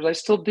of mentors. I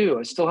still do.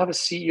 I still have a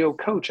CEO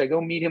coach. I go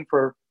meet him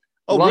for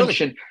lunch,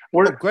 really? And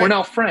we're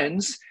now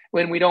friends.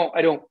 When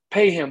I don't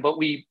pay him, but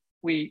we,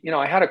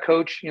 I had a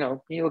coach, you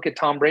look at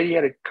Tom Brady, he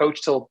had a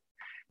coach till,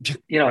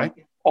 right?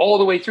 All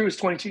the way through his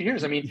 22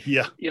 years. I mean,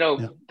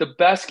 the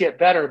best get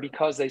better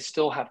because they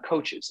still have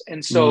coaches.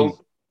 And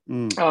so,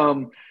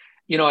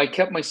 I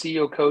kept my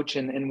CEO coach,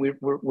 and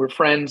we're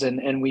friends,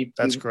 and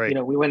that's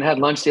great. We went and had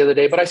lunch the other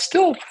day, but I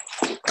still,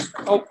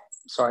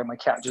 Sorry, my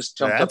cat just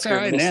jumped That's up all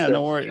here. right. And Yeah, missed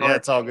no worries. Yeah,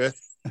 it's all good.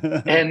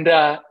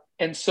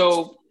 and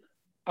so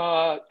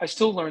I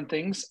still learn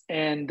things,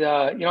 and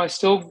I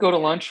still go to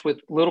lunch with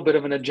a little bit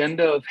of an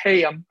agenda of,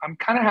 hey, I'm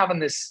kind of having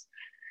this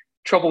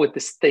trouble with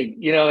this thing,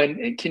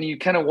 and can you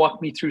kind of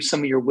walk me through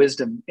some of your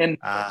wisdom? And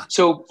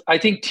so I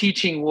think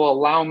teaching will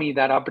allow me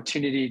that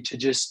opportunity to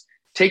just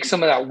take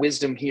some of that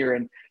wisdom here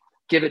and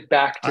give it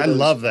back to I those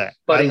love that.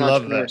 budding I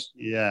love entrepreneurs.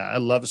 that. Yeah, I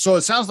love it. So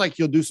it sounds like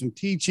you'll do some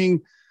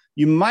teaching.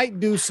 You might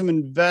do some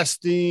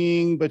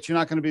investing, but you're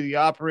not going to be the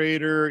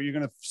operator. You're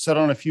going to sit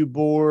on a few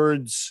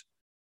boards,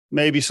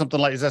 maybe something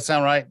like, does that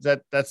sound right?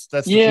 That's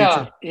the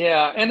future?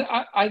 Yeah. And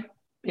I've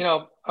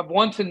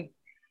wanted to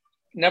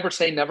never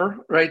say never,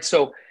 right?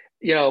 So,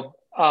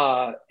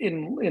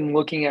 in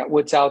looking at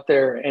what's out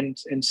there and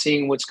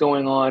seeing what's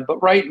going on,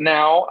 but right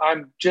now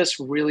I'm just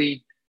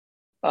really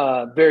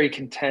very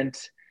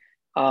content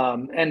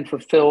and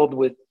fulfilled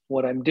with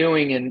what I'm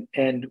doing,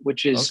 and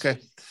which is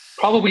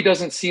probably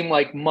doesn't seem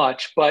like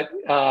much, but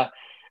no,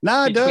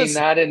 it between does.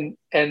 that and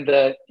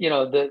the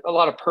a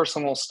lot of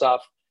personal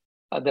stuff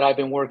that I've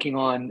been working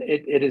on,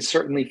 it has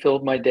certainly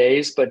filled my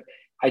days. But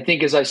I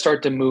think as I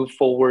start to move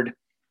forward,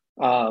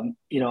 I'll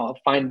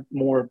find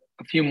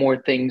a few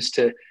more things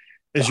to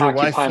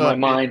occupy my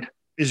mind.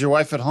 Is your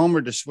wife at home,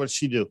 or what's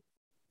she do?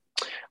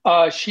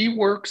 She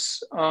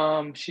works,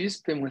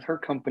 she's been with her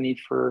company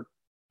for,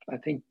 I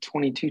think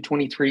 22,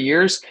 23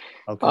 years.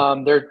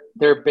 Okay.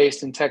 They're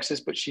based in Texas,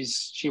 but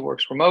she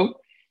works remote.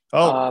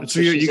 Oh, so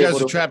you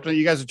guys are trapped.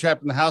 You guys are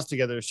trapped in the house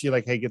together. Is she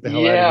like, hey, get the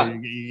hell out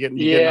of here? You're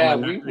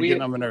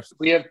getting on my nerves.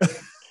 We have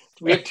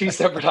two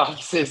separate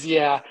offices.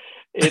 Yeah.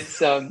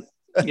 It's,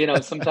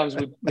 sometimes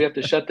we have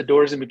to shut the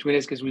doors in between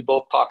us because we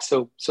both talk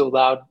so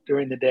loud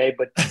during the day,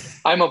 but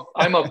I'm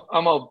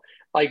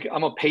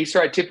a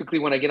pacer. I typically,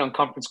 when I get on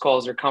conference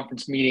calls or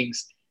conference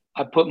meetings,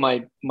 I put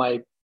my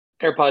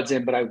AirPods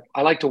in, but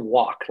I like to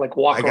walk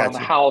around the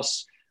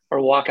house or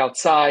walk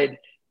outside.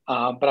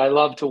 But I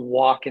love to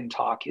walk and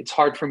talk. It's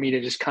hard for me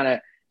to just kind of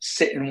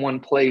sit in one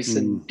place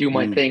and do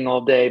my thing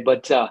all day.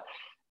 But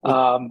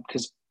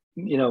because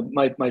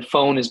my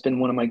phone has been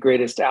one of my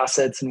greatest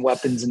assets and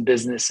weapons in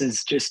business,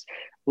 is just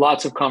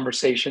lots of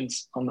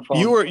conversations on the phone.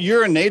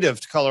 You're a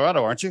native to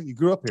Colorado, aren't you? You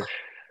grew up here.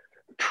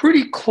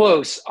 Pretty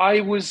close.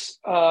 I was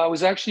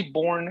actually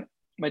born.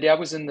 My dad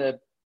was in the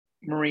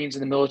Marines,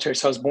 in the military,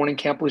 so I was born in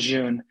Camp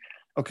Lejeune,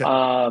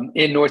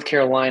 in North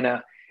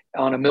Carolina,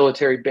 on a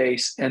military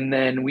base. And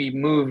then we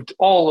moved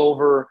all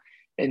over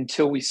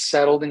until we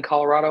settled in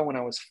Colorado when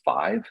I was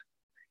 5.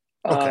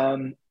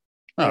 And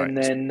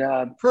then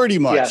pretty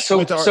much.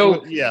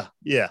 Yeah.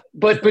 Yeah.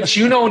 But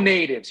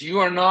natives, you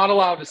are not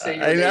allowed to say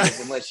you're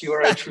native unless you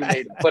are a true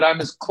native, but I'm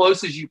as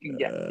close as you can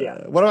get.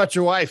 Yeah. What about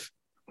your wife?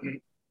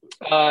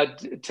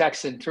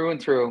 Texan through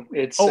and through.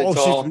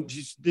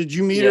 Did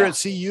you meet her at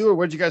CU, or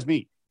where'd you guys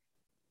meet?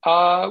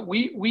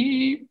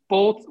 We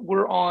both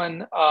were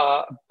on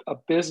a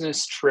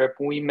business trip.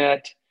 We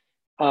met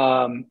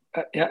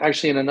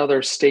actually in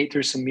another state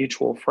through some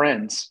mutual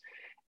friends.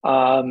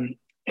 We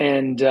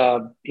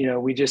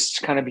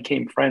just kind of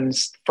became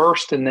friends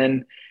first, and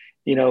then,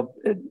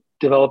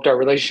 developed our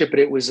relationship, but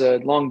it was a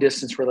long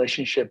distance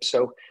relationship.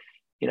 So,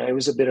 it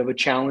was a bit of a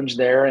challenge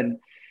there. And,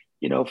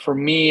 for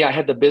me, I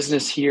had the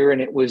business here, and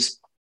it was,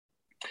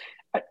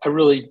 I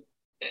really,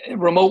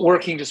 remote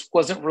working just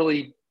wasn't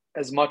really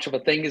as much of a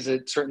thing as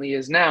it certainly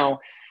is now.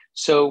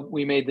 So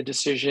we made the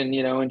decision,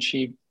 and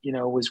she,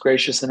 was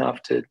gracious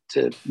enough to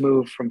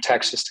move from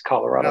Texas to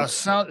Colorado.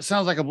 Sounds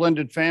like a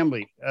blended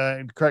family.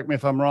 Correct me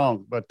if I'm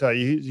wrong, but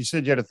you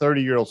said you had a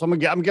 30-year-old. So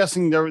I'm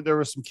guessing there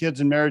were some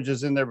kids and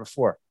marriages in there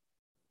before.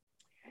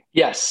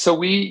 Yes. So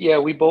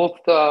we both,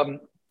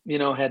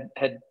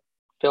 had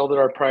failed at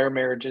our prior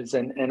marriages.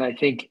 And I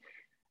think,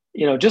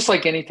 just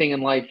like anything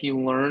in life, you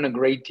learn a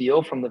great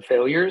deal from the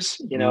failures.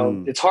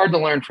 It's hard to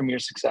learn from your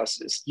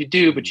successes. You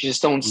do, but you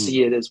just don't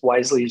see it as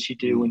wisely as you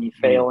do when you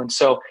fail. And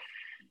so,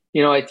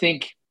 I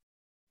think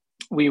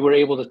we were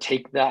able to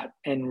take that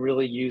and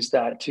really use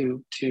that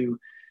to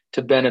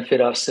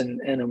benefit us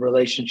in a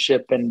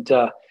relationship, and,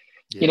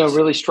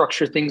 really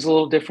structure things a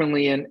little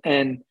differently.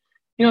 And,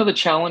 the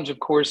challenge, of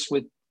course,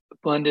 with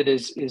blended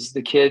is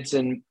the kids,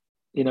 and,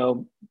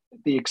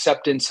 the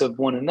acceptance of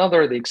one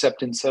another, the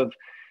acceptance of,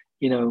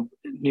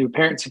 new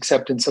parents'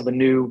 acceptance of a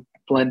new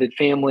blended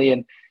family.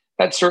 And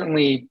that's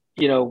certainly,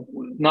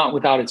 not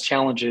without its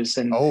challenges,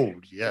 and, of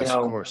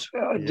course,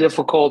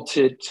 difficult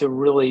to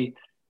really,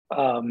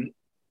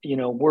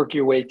 work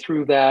your way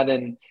through that.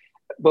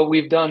 But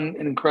we've done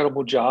an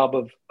incredible job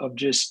of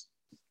just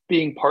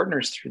being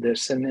partners through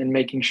this, and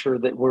making sure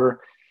that we're,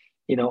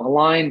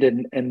 aligned,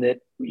 and that,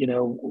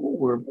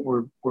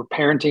 we're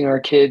parenting our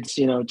kids,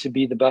 to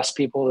be the best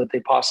people that they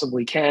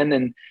possibly can.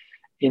 And,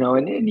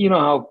 and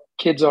how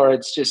kids are,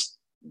 it's just,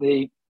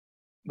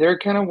 they're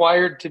kind of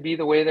wired to be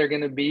the way they're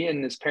going to be.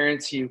 And as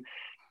parents, you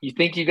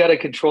think you got to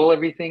control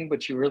everything,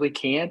 but you really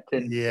can't.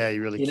 And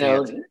you really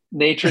can't.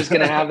 Nature's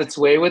going to have its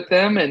way with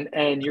them,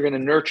 and you're going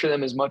to nurture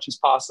them as much as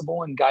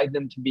possible and guide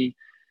them to be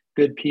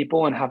good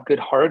people and have good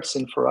hearts.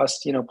 And for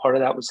us, part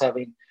of that was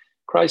having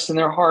Christ in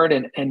their heart,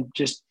 and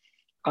just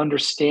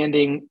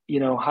understanding,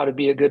 how to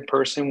be a good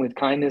person with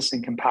kindness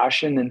and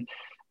compassion,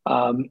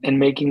 and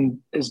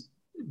making as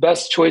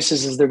best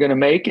choices as they're going to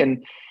make,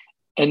 and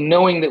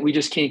knowing that we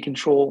just can't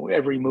control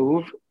every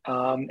move.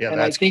 And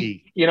I think,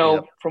 key.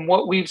 From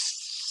what we've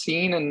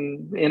seen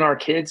and in our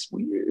kids,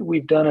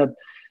 we've done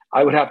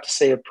I would have to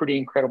say, a pretty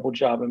incredible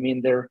job. I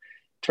mean, they're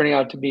turning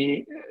out to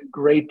be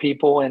great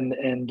people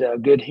and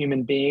good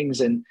human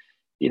beings. And,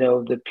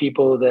 the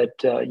people that,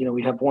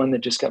 we have one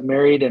that just got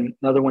married and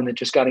another one that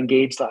just got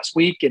engaged last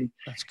week. And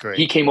that's great.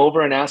 He came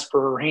over and asked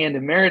for her hand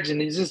in marriage, and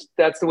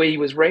that's the way he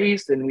was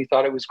raised. And we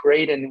thought it was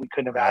great. And we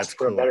couldn't have asked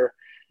for a better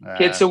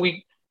kid. So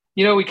we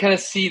kind of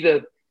see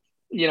how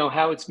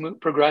it's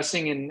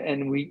progressing,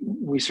 and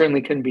we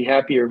certainly couldn't be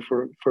happier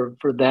for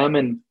them.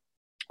 And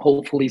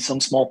hopefully some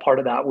small part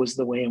of that was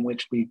the way in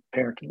which we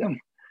parented them.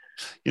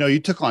 You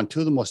took on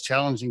two of the most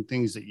challenging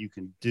things that you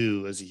can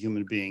do as a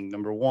human being.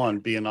 Number one,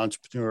 be an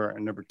entrepreneur,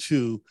 and number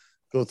two,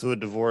 go through a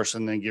divorce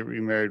and then get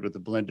remarried with a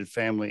blended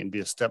family and be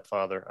a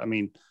stepfather. I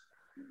mean,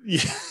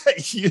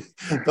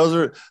 those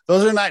are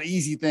not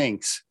easy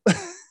things.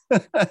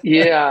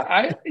 Yes,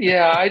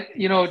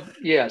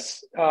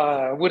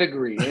 I would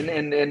agree.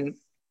 And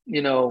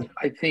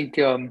I think,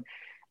 I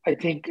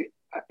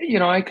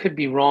could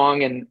be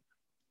wrong. And,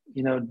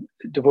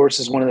 divorce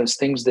is one of those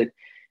things that,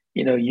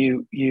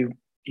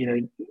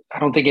 I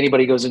don't think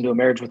anybody goes into a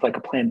marriage with like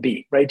a plan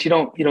B, right? You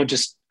don't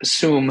just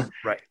assume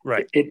right.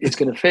 It's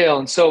going to fail.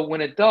 And so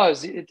when it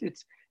does,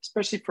 it's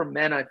especially for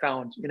men, I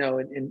found,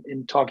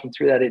 in talking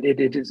through that,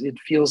 it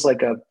feels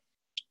like a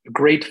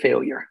great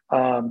failure.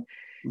 And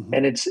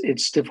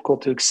it's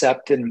difficult to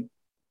accept. And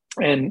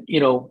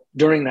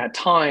during that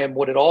time,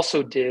 what it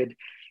also did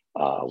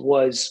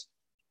was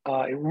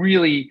it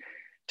really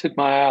took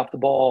my eye off the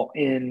ball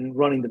in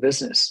running the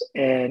business.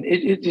 And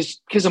it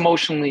just, because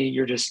emotionally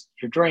you're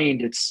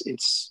drained.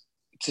 It's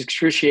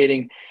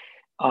excruciating.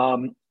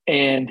 And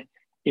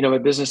my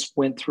business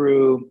went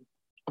through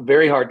a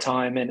very hard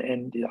time.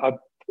 And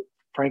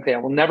frankly, I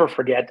will never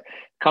forget the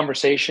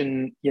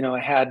conversation. I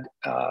had,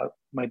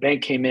 my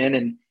bank came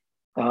in,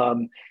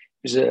 and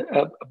there's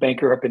a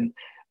banker up in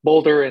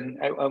Boulder,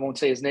 and I won't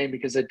say his name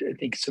because I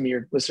think some of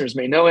your listeners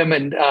may know him.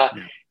 And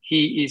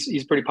he's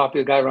a pretty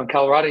popular guy around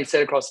Colorado. He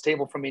sat across the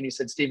table from me and he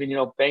said, "Stephen,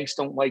 banks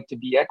don't like to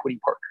be equity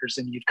partners,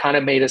 and you've kind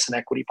of made us an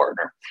equity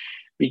partner.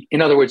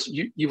 In other words,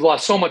 you've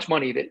lost so much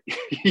money that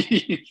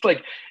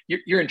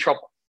you're in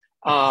trouble.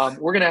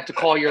 We're going to have to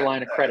call your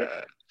line of credit."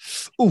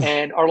 Ooh.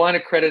 And our line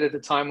of credit at the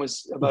time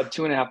was about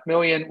 $2.5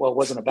 million. Well, it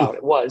wasn't about,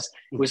 it was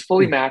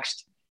fully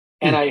maxed.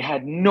 And I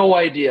had no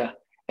idea.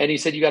 And he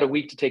said, "You got a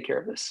week to take care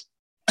of this."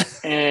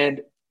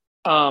 And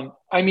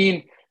I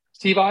mean,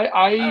 Steve,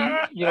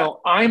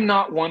 I'm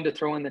not one to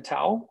throw in the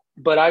towel,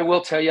 but I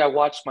will tell you, I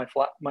watched my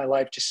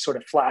life just sort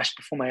of flash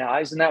before my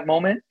eyes in that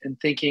moment, and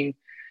thinking,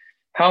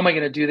 how am I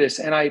going to do this?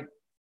 And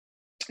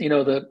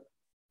the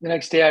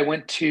next day I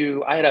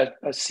had a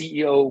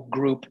CEO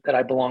group that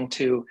I belonged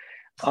to.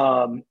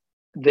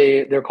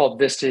 They're called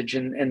Vistage,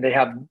 and they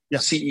have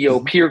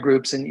CEO peer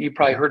groups, and you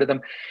probably heard of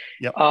them.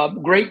 Yep.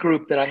 Great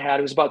group that I had.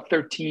 It was about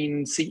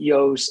 13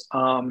 CEOs.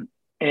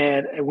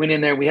 And I went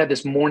in there. We had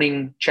this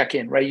morning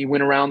check-in, right? You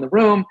went around the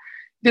room,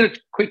 did a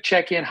quick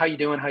check-in. How you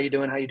doing? How you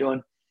doing? How you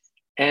doing?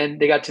 And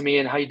they got to me,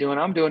 and how you doing?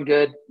 I'm doing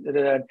good.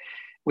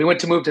 We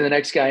went to move to the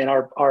next guy, and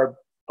our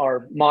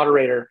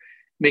moderator,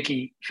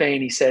 Mickey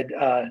Fain, he said,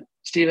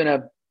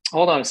 "Stephen,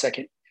 hold on a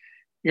second.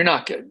 You're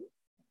not good."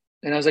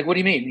 And I was like, "What do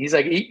you mean?" He's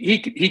like,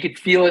 he could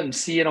feel it and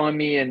see it on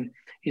me. And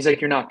he's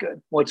like, "You're not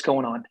good. What's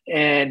going on?"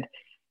 And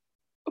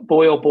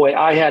boy, oh boy,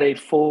 I had a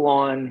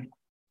full-on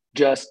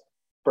just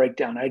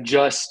breakdown. I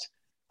just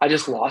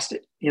lost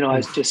it. I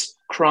was just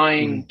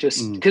crying,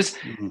 just because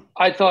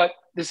I thought,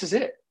 this is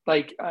it.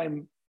 Like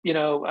my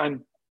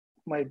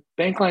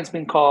bank line's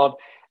been called.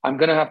 I'm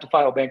going to have to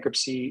file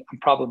bankruptcy. I'm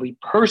probably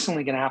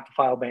personally going to have to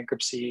file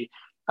bankruptcy.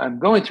 I'm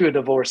going through a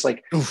divorce.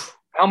 Like,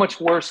 how much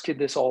worse could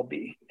this all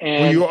be?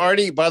 And were you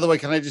already, by the way,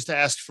 can I just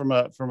ask from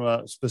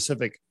a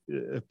specific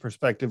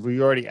perspective, were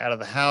you already out of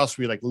the house?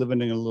 Were you like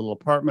living in a little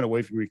apartment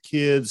away from your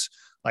kids?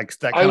 Like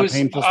that kind of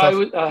painful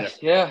stuff?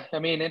 Yeah. I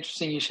mean,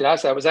 interesting you should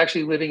ask that. I was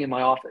actually living in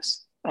my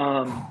office.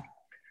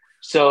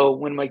 So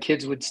when my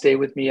kids would stay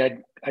with me,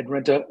 I'd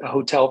rent a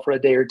hotel for a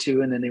day or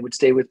two, and then they would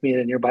stay with me at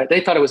a nearby.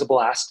 They thought it was a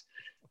blast.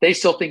 They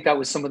still think that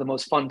was some of the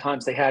most fun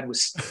times they had,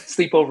 was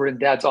sleep over in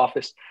Dad's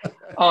office.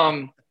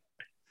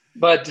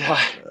 But it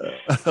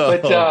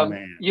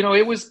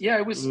was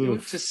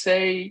to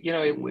say,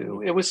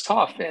 it was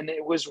tough, and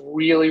it was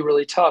really,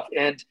 really tough.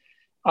 And,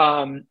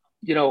 I'll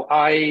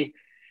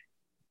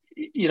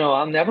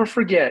never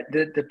forget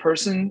the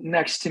person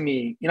next to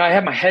me. I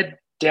had my head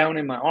down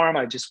in my arm.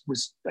 I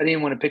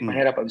didn't want to pick my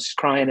head up. I was just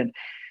crying. And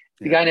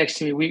the guy next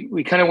to me,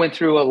 we kind of went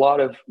through a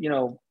lot of,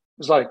 there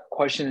was a lot of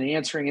questioning and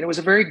answering, and it was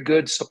a very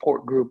good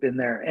support group in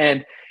there.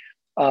 And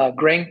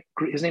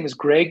his name is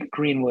Greg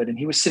Greenwood, and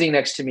he was sitting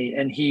next to me,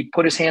 and he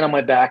put his hand on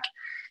my back,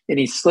 and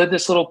he slid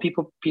this little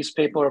piece of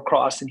paper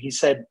across, and he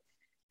said,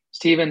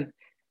 "Stephen,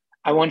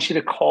 I want you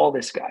to call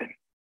this guy."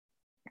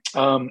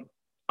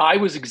 I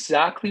was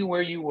exactly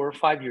where you were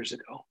 5 years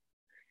ago,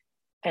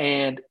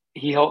 and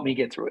he helped me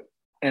get through it.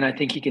 And I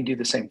think he can do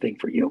the same thing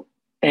for you.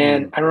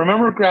 And I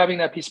remember grabbing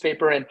that piece of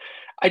paper, and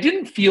I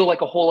didn't feel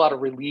like a whole lot of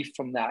relief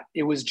from that.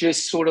 It was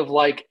just sort of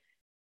like,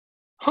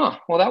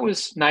 well, that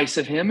was nice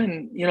of him.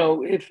 And,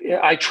 if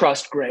I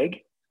trust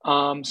Greg.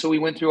 So we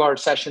went through our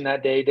session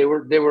that day. They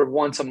were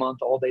once a month,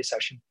 all day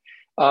session.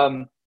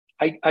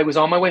 I was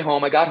on my way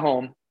home. I got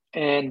home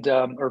and,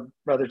 or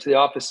rather to the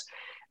office,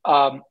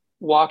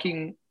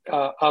 walking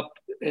up,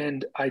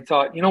 and I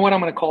thought, you know what,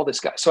 I'm going to call this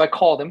guy. So I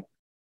called him.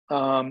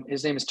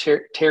 His name is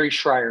Terry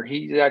Schreier.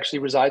 He actually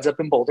resides up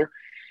in Boulder.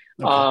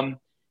 Okay.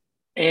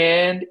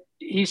 And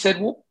he said,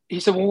 well,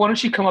 why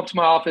don't you come up to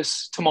my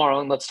office tomorrow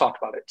and let's talk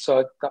about it. So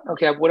I thought,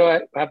 okay, what do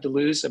I have to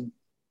lose? And,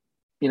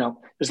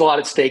 there's a lot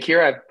at stake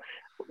here. I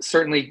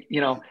certainly,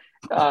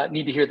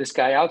 need to hear this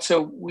guy out.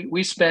 So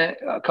we spent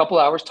a couple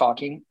hours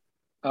talking,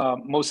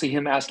 mostly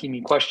him asking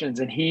me questions.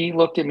 And he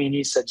looked at me and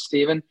he said,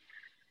 Stephen,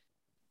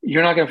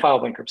 you're not going to file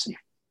bankruptcy.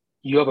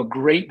 You have a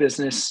great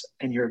business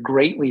and you're a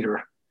great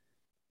leader.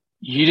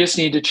 You just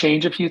need to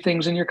change a few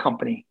things in your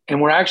company.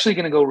 And we're actually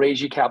going to go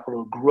raise you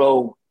capital to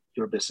grow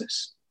your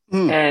business.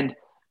 And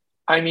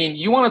I mean,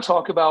 you want to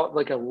talk about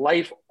like a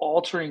life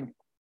altering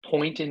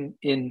point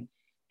in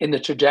the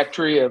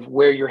trajectory of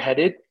where you're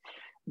headed.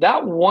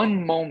 That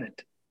one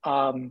moment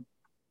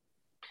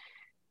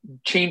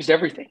changed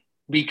everything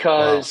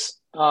because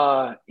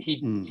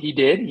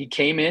he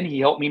came in, he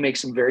helped me make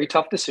some very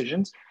tough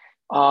decisions.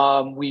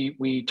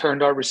 We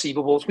turned our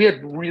receivables. We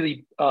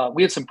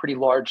had some pretty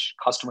large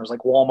customers like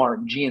Walmart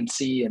and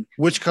GNC and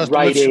which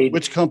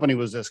company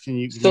was this? Can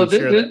you share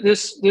that?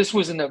 This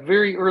was in the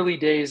very early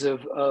days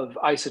of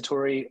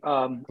Isatori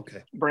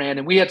brand,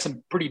 and we had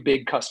some pretty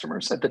big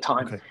customers at the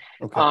time.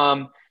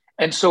 Okay.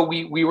 And so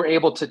we were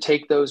able to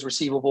take those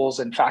receivables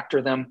and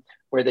factor them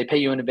where they pay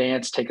you in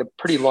advance, take a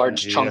pretty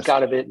large chunk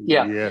out of it.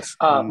 Yeah. Yes.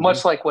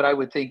 Much like what I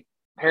would think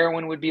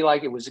heroin would be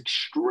like. It was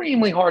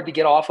extremely hard to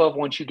get off of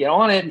once you get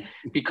on it,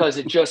 because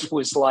it just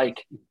was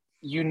like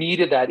you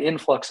needed that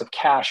influx of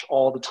cash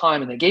all the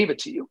time, and they gave it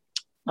to you.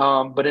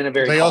 But in a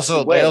very they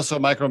also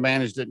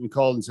micromanaged it and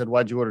called and said,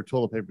 "Why'd you order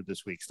toilet paper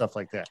this week?" Stuff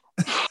like that.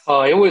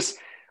 It was,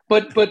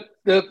 but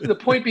the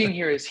point being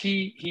here is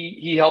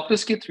he helped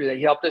us get through that.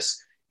 He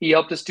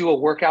helped us do a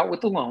workout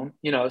with the loan,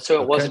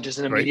 so it wasn't just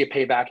an immediate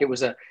payback. It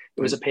was a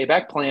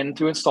payback plan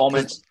through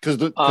installments. Because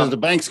the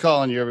bank's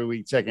calling you every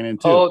week checking in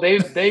too. Oh,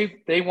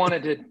 they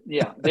wanted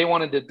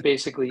to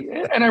basically,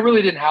 and I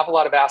really didn't have a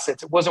lot of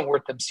assets. It wasn't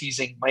worth them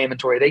seizing my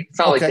inventory. It's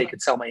not like they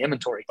could sell my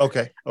inventory.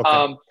 Okay.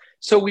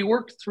 So we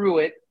worked through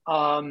it.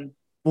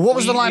 What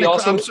was the line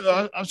of?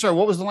 I'm sorry.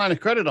 What was the line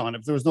of credit on?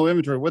 If there was no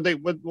inventory, what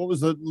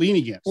was the lien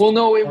against? Well,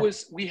 no,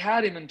 we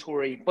had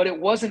inventory, but it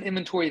wasn't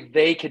inventory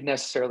they could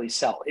necessarily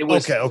sell. It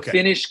was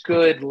finished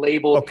good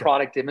labeled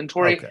product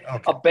inventory.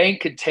 A bank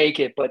could take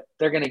it, but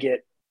they're going to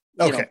get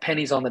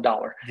pennies on the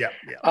dollar.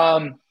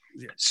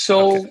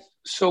 So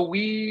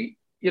we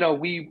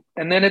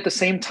and then at the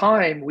same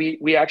time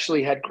we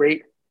actually had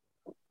great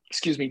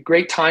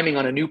timing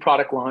on a new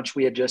product launch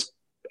we had just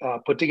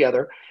put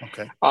together.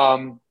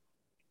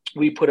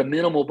 We put a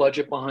minimal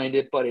budget behind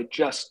it, but it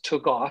just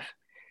took off.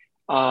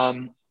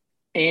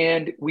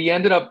 And we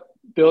ended up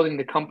building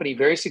the company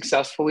very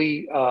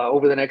successfully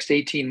over the next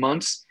 18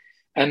 months.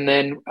 And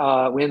then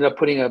we ended up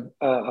putting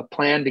a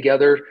plan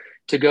together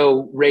to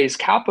go raise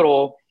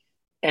capital.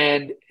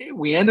 And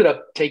we ended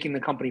up taking the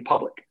company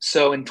public.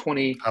 So in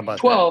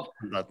 2012,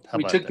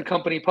 we took the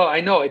company public.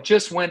 I know it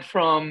just went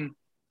from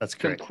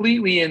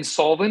completely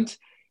insolvent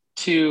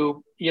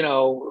to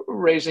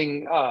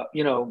raising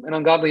an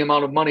ungodly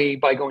amount of money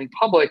by going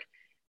public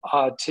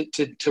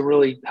to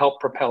really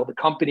help propel the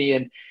company,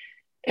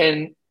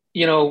 and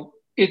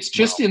it's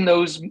just in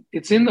those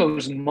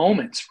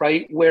moments,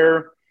 right,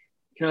 where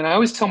and I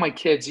always tell my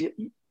kids,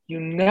 you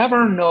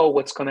never know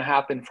what's going to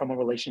happen from a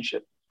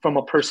relationship, from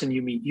a person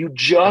you meet. You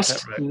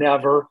just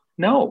never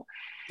know.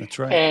 That's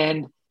right.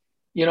 And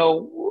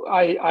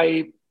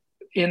I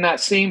in that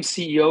same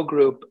CEO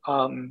group,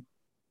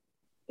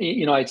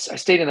 I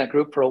stayed in that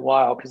group for a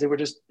while because it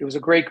was a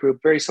great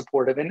group, very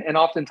supportive. And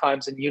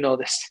oftentimes, and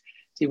this,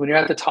 see, when you're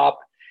at the top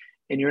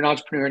and you're an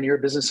entrepreneur and you're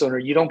a business owner,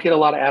 you don't get a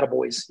lot of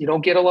attaboys. You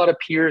don't get a lot of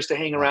peers to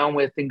hang around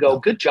with and go,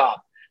 good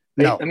job.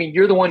 Right? No. I mean,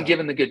 you're the one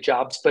giving the good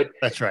jobs, but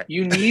that's right.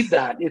 You need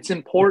that. It's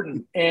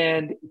important.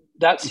 And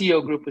that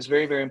CEO group was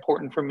very, very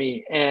important for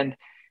me. And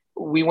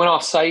we went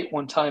off site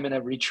one time in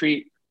a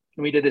retreat,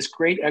 and we did this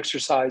great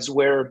exercise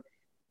where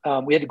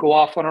we had to go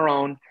off on our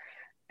own.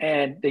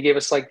 And they gave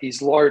us like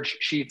these large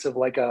sheets of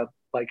like a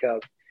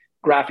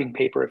graphing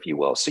paper, if you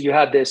will. So you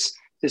had this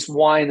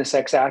Y and this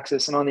X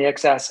axis, and on the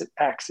X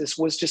axis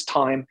was just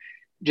time,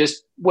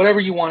 just whatever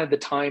you wanted the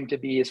time to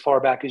be as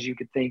far back as you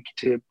could think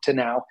to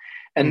now.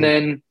 And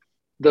then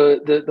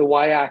the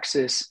Y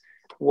axis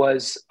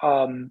was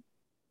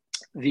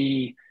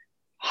the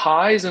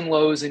highs and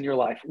lows in your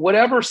life,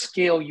 whatever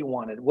scale you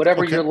wanted,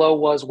 whatever your low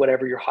was,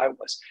 whatever your high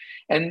was.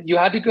 And you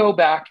had to go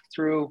back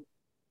through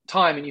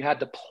time and you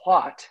had to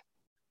plot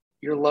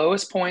your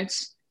lowest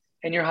points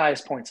and your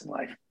highest points in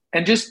life.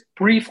 And just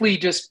briefly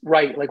just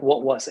write, like,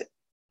 what was it?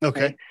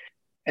 Okay. Right?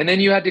 And then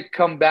you had to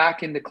come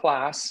back into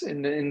class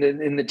in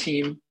the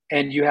team,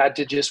 and you had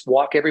to just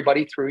walk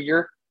everybody through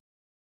your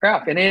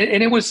graph. And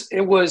it was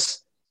there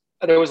was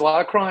a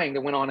lot of crying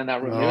that went on in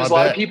that room. There was a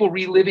lot of people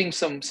reliving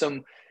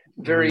some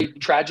very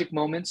tragic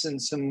moments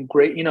and some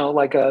great,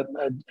 like a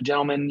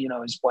gentleman,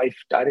 his wife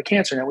died of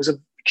cancer, and it was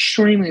an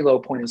extremely low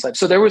point in his life.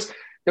 So there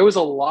was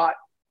a lot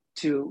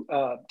to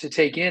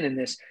take in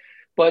this.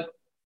 But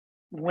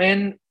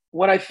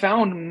what I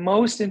found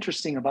most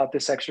interesting about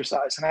this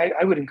exercise, and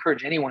I would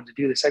encourage anyone to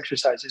do this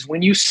exercise, is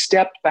when you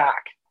step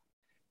back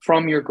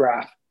from your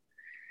graph,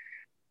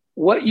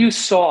 what you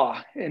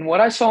saw and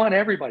what I saw in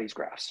everybody's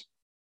graphs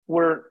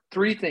were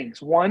three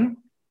things. One,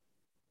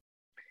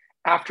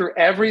 after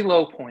every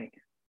low point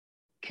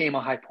came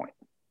a high point.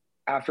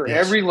 After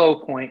every low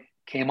point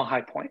came a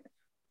high point.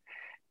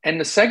 And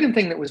the second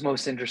thing that was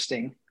most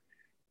interesting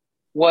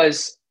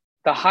was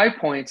the high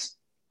points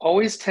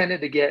always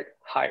tended to get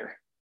higher.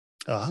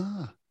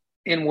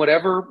 In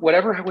whatever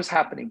was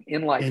happening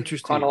in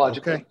life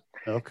chronologically.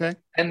 Okay.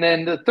 And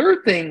then the third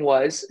thing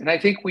was, and I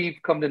think we've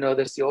come to know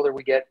this, the older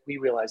we get, we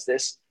realize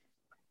this,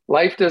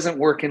 life doesn't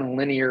work in a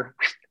linear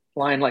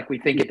line like we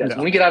think it does. No.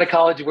 When we get out of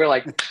college, we're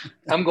like,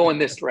 I'm going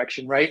this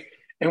direction, right?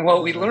 And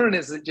what we learn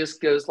is it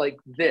just goes like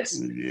this.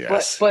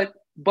 Yes.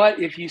 But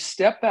if you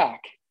step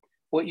back,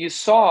 what you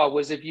saw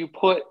was if you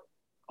put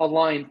a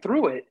line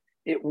through it,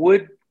 it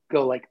would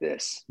go like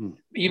this.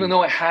 Even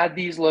though it had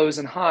these lows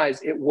and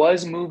highs, it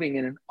was moving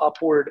in an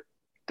upward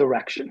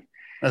direction.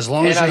 As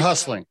long as you're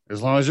hustling.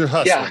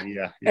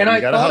 Yeah. And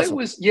I thought it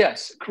was,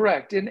 yes,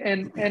 correct.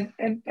 And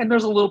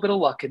there's a little bit of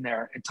luck in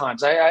there at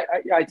times.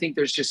 I think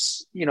there's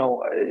just,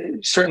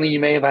 certainly you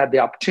may have had the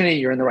opportunity,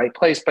 you're in the right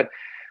place, but a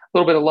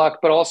little bit of luck,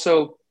 but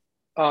also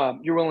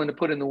you're willing to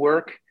put in the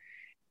work.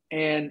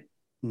 And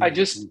I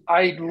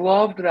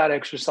loved that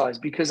exercise,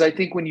 because I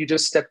think when you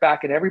just step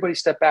back and everybody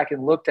stepped back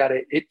and looked at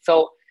it, it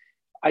felt,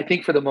 I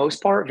think for the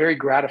most part, very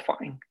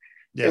gratifying.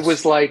 Yes. It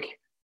was like,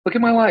 look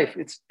at my life.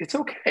 It's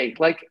okay.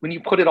 Like when you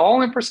put it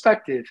all in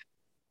perspective,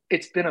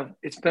 it's been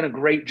a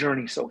great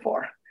journey so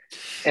far.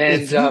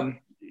 And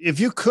if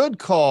you could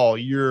call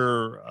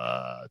your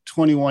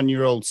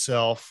 21-year-old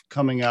self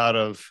coming out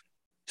of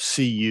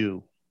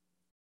CU,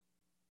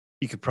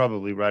 you could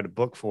probably write a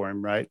book for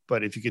him, right?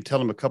 But if you could tell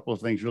him a couple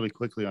of things really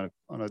quickly on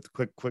a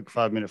quick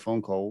 5-minute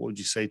phone call, what would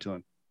you say to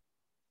him?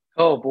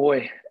 Oh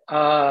boy.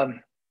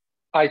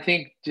 I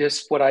think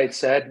just what I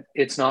said,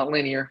 it's not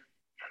linear.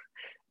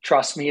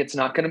 Trust me, it's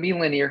not going to be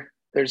linear.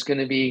 There's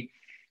going to be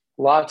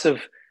lots of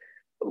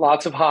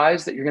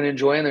highs that you're going to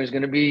enjoy, and there's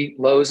going to be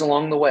lows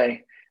along the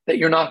way that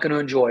you're not going to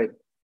enjoy,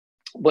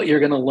 but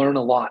you're going to learn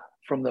a lot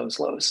from those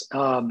lows.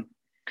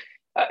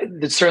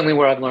 That's certainly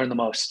where I've learned the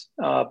most.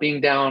 Being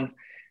down,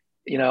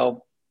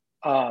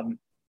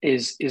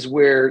 is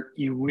where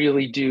you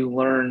really do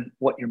learn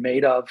what you're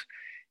made of.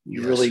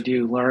 You really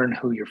do learn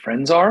who your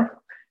friends are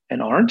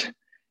and aren't.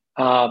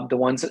 The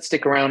ones that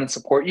stick around and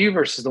support you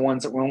versus the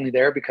ones that were only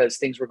there because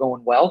things were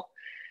going well.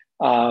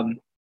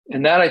 And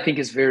that I think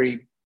is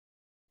very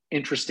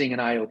interesting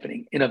and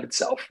eye-opening in of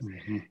itself.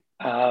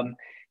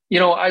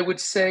 I would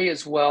say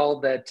as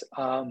well that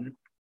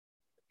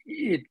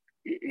it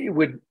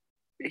would,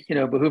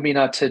 behoove me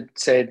not to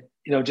say,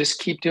 just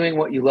keep doing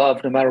what you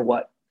love no matter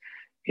what.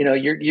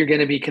 You're going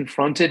to be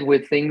confronted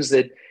with things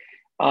that,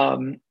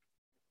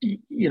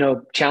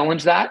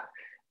 challenge that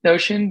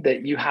notion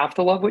that you have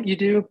to love what you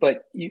do,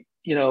 but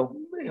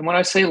and when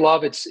I say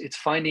love, it's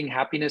finding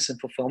happiness and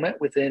fulfillment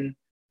within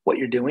what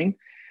you're doing.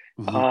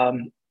 I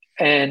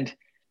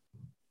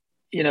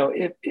know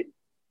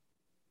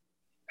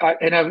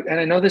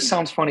this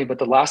sounds funny, but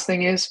the last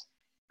thing is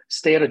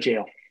stay out of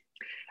jail.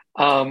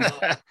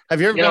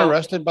 Have you ever been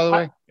arrested, by the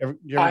way?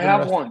 I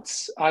have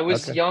once. I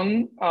was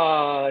young.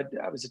 I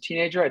was a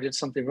teenager. I did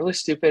something really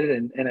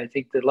stupid. And I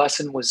think the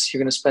lesson was you're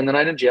going to spend the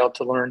night in jail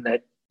to learn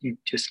that you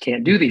just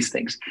can't do these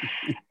things.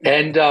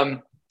 And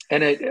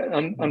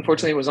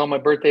unfortunately, it was on my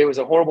birthday. It was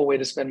a horrible way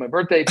to spend my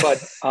birthday,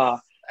 but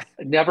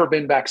never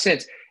been back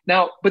since.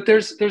 Now, but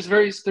there's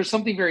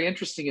something very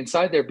interesting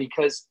inside there,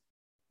 because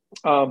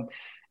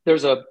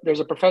there's a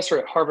professor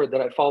at Harvard that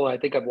I follow. I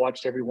think I've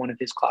watched every one of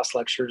his class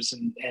lectures,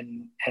 and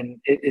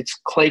it's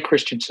Clay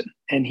Christensen,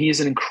 and he's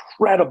an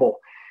incredible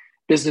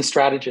business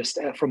strategist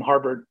from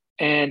Harvard.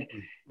 And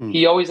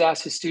he always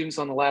asks his students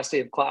on the last day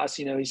of class,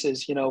 he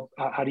says,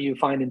 how do you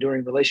find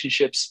enduring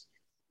relationships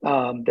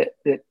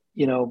that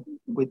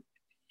with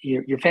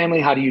your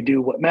family? How do you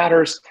do what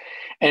matters?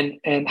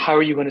 And how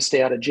are you going to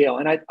stay out of jail?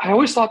 And I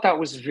always thought that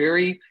was a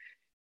very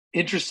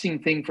interesting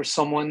thing for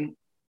someone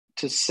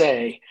to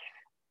say.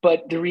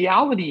 But the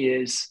reality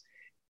is,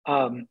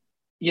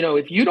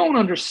 if you don't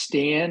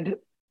understand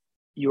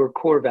your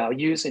core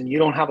values and you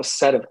don't have a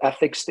set of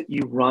ethics that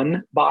you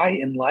run by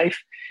in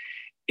life,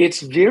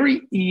 it's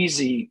very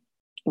easy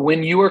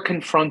when you are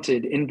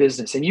confronted in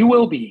business, and you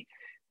will be,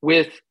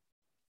 with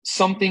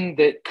something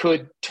that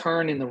could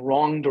turn in the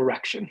wrong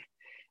direction.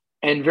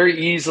 and very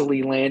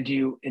easily land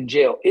you in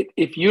jail.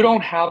 If you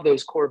don't have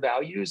those core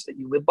values that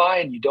you live by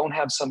and you don't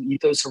have some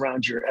ethos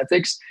around your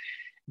ethics,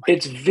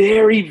 it's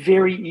very,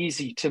 very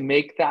easy to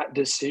make that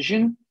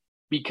decision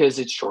because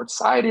it's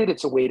short-sighted.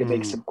 It's a way to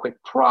make some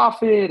quick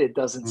profit. It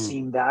doesn't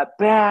seem that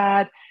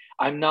bad.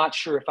 I'm not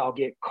sure if I'll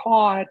get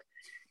caught.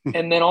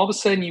 And then all of a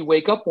sudden you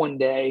wake up one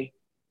day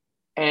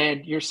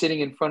and you're sitting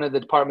in front of the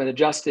Department of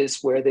Justice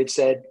where they've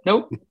said,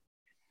 nope,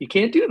 you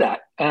can't do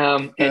that.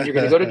 And you're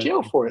going to go to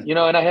jail for it.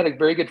 And I had a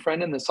very good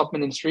friend in the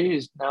supplement industry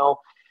who's now,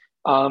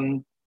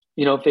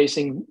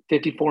 facing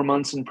 54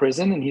 months in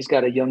prison, and he's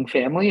got a young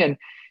family. And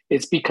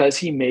it's because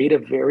he made a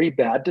very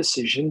bad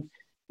decision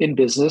in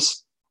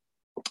business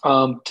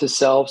to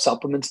sell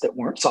supplements that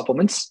weren't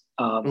supplements.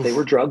 They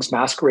were drugs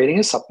masquerading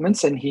as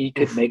supplements, and he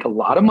could make a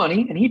lot of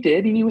money, and he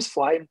did. And he was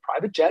flying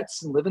private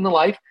jets and living the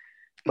life,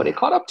 but it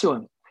caught up to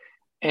him.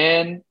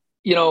 And,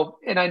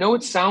 and I know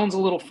it sounds a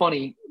little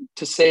funny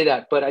to say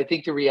that, but I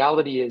think the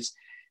reality is,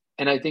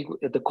 and I think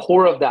at the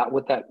core of that,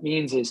 what that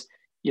means is,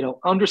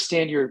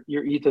 understand your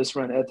ethos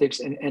around ethics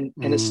and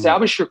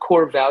establish your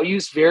core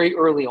values very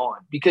early on,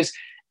 because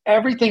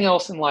everything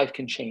else in life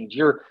can change.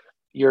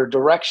 Your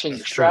direction,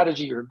 your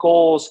strategy, your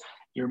goals,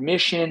 your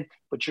mission,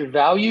 but your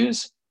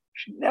values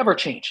should never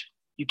change.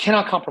 You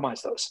cannot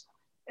compromise those.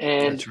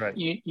 And that's right.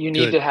 you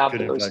need to have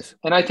those. Advice.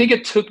 And I think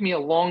it took me a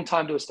long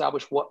time to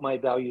establish what my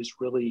values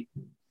really,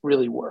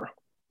 really were.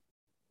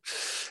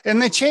 And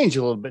they change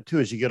a little bit too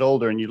as you get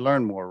older and you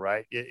learn more,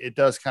 right? It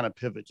does kind of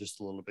pivot just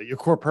a little bit. Your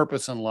core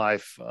purpose in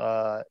life,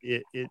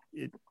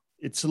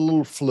 it's a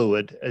little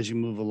fluid as you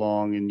move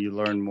along and you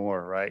learn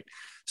more, right?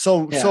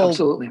 So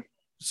absolutely.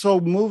 So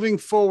moving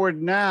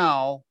forward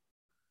now,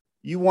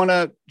 you want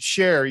to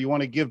share, you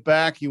want to give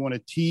back, you want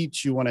to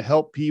teach, you want to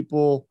help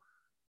people,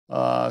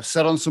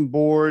 set on some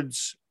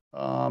boards.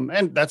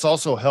 And that's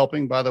also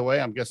helping, by the way.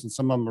 I'm guessing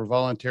some of them are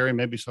voluntary,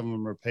 maybe some of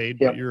them are paid,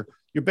 but you're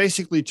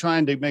basically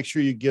trying to make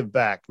sure you give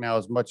back now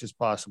as much as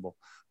possible.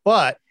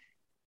 But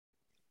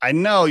I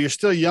know you're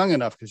still young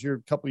enough because you're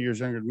a couple of years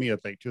younger than me, I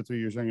think 2 or 3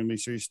 years younger than me.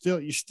 So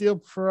you're still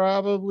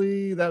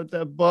probably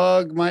that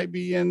bug might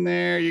be in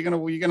there. You're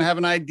gonna have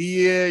an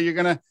idea. You're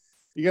gonna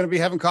be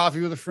having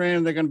coffee with a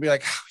friend. They're gonna be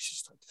like, we should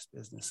start this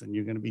business, and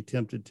you're gonna be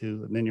tempted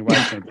to, and then your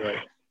wife's gonna be like,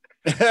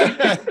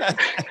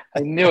 I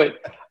knew it.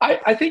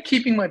 I think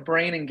keeping my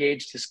brain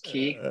engaged is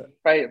key,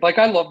 right? Like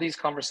I love these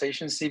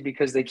conversations, Steve,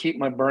 because they keep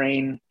my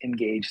brain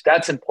engaged.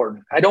 That's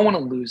important. I don't want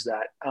to lose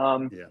that.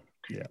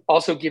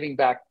 Also, giving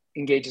back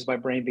engages my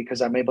brain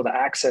because I'm able to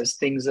access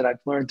things that I've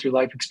learned through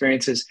life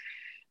experiences.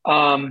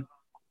 But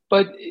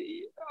I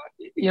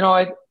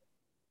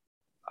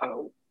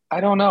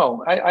don't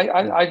know.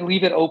 I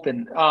leave it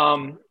open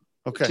to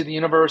the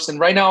universe. And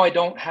right now I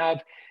don't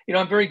have,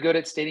 I'm very good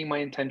at stating my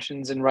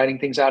intentions and writing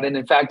things out. And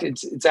in fact,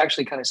 it's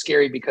actually kind of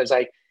scary because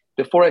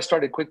before I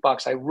started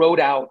QuickBox, I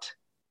wrote out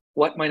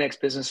what my next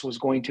business was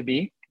going to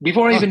be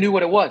before I even knew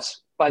what it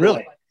was, by the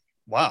way.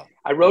 Wow.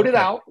 I wrote it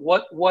out,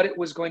 what it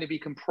was going to be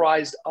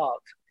comprised of.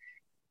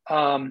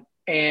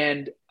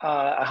 And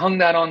I hung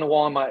that on the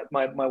wall in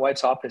my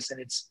wife's office, and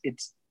it's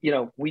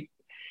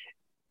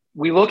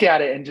we look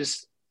at it and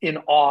just in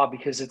awe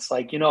because it's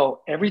like,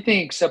 everything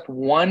except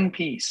one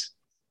piece,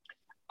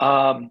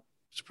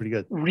 it's pretty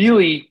good,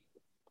 really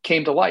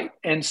came to light.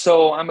 And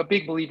so I'm a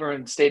big believer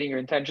in stating your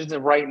intentions.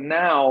 And right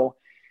now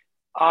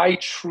I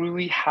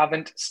truly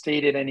haven't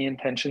stated any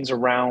intentions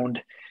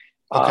around,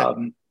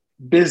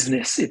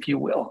 business, if you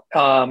will.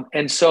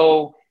 And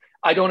so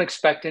I don't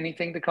expect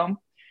anything to come.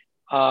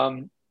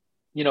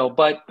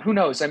 But who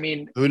knows? I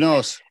mean, who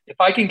knows?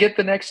 If I can get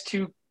the next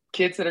 2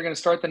 kids that are going to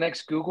start the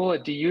next Google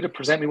at DU to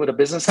present me with a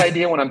business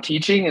idea when I'm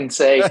teaching and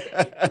say,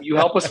 "Can you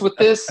help us with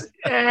this?"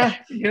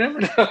 You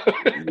never know.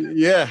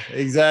 Yeah,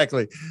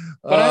 exactly.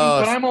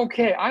 But I'm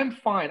okay. I'm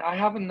fine. I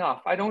have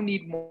enough. I don't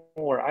need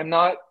more. I'm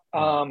not.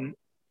 I'm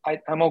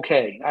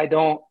okay.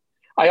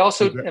 I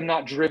also am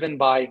not driven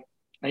by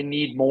I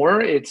need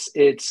more. It's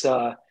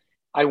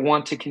I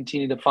want to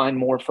continue to find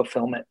more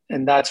fulfillment,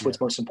 and that's what's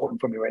most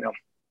important for me right now.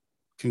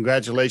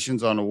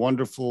 Congratulations on a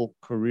wonderful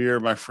career,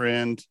 my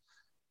friend.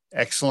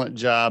 Excellent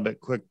job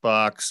at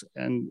QuickBox.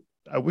 And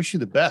I wish you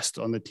the best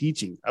on the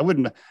teaching.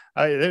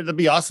 It'd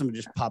be awesome to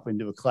just pop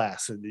into a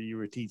class that you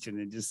were teaching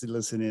and just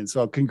listen in.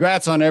 So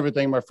congrats on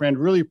everything, my friend.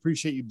 Really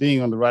appreciate you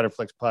being on the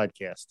RiderFlex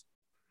podcast.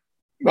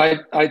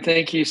 I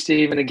thank you,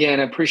 Steve. And again,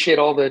 I appreciate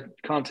all the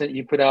content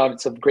you put out.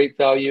 It's of great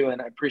value. And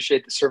I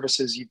appreciate the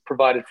services you've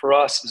provided for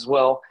us as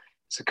well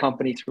as a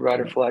company through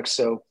RiderFlex.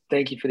 So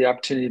thank you for the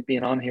opportunity of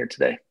being on here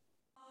today.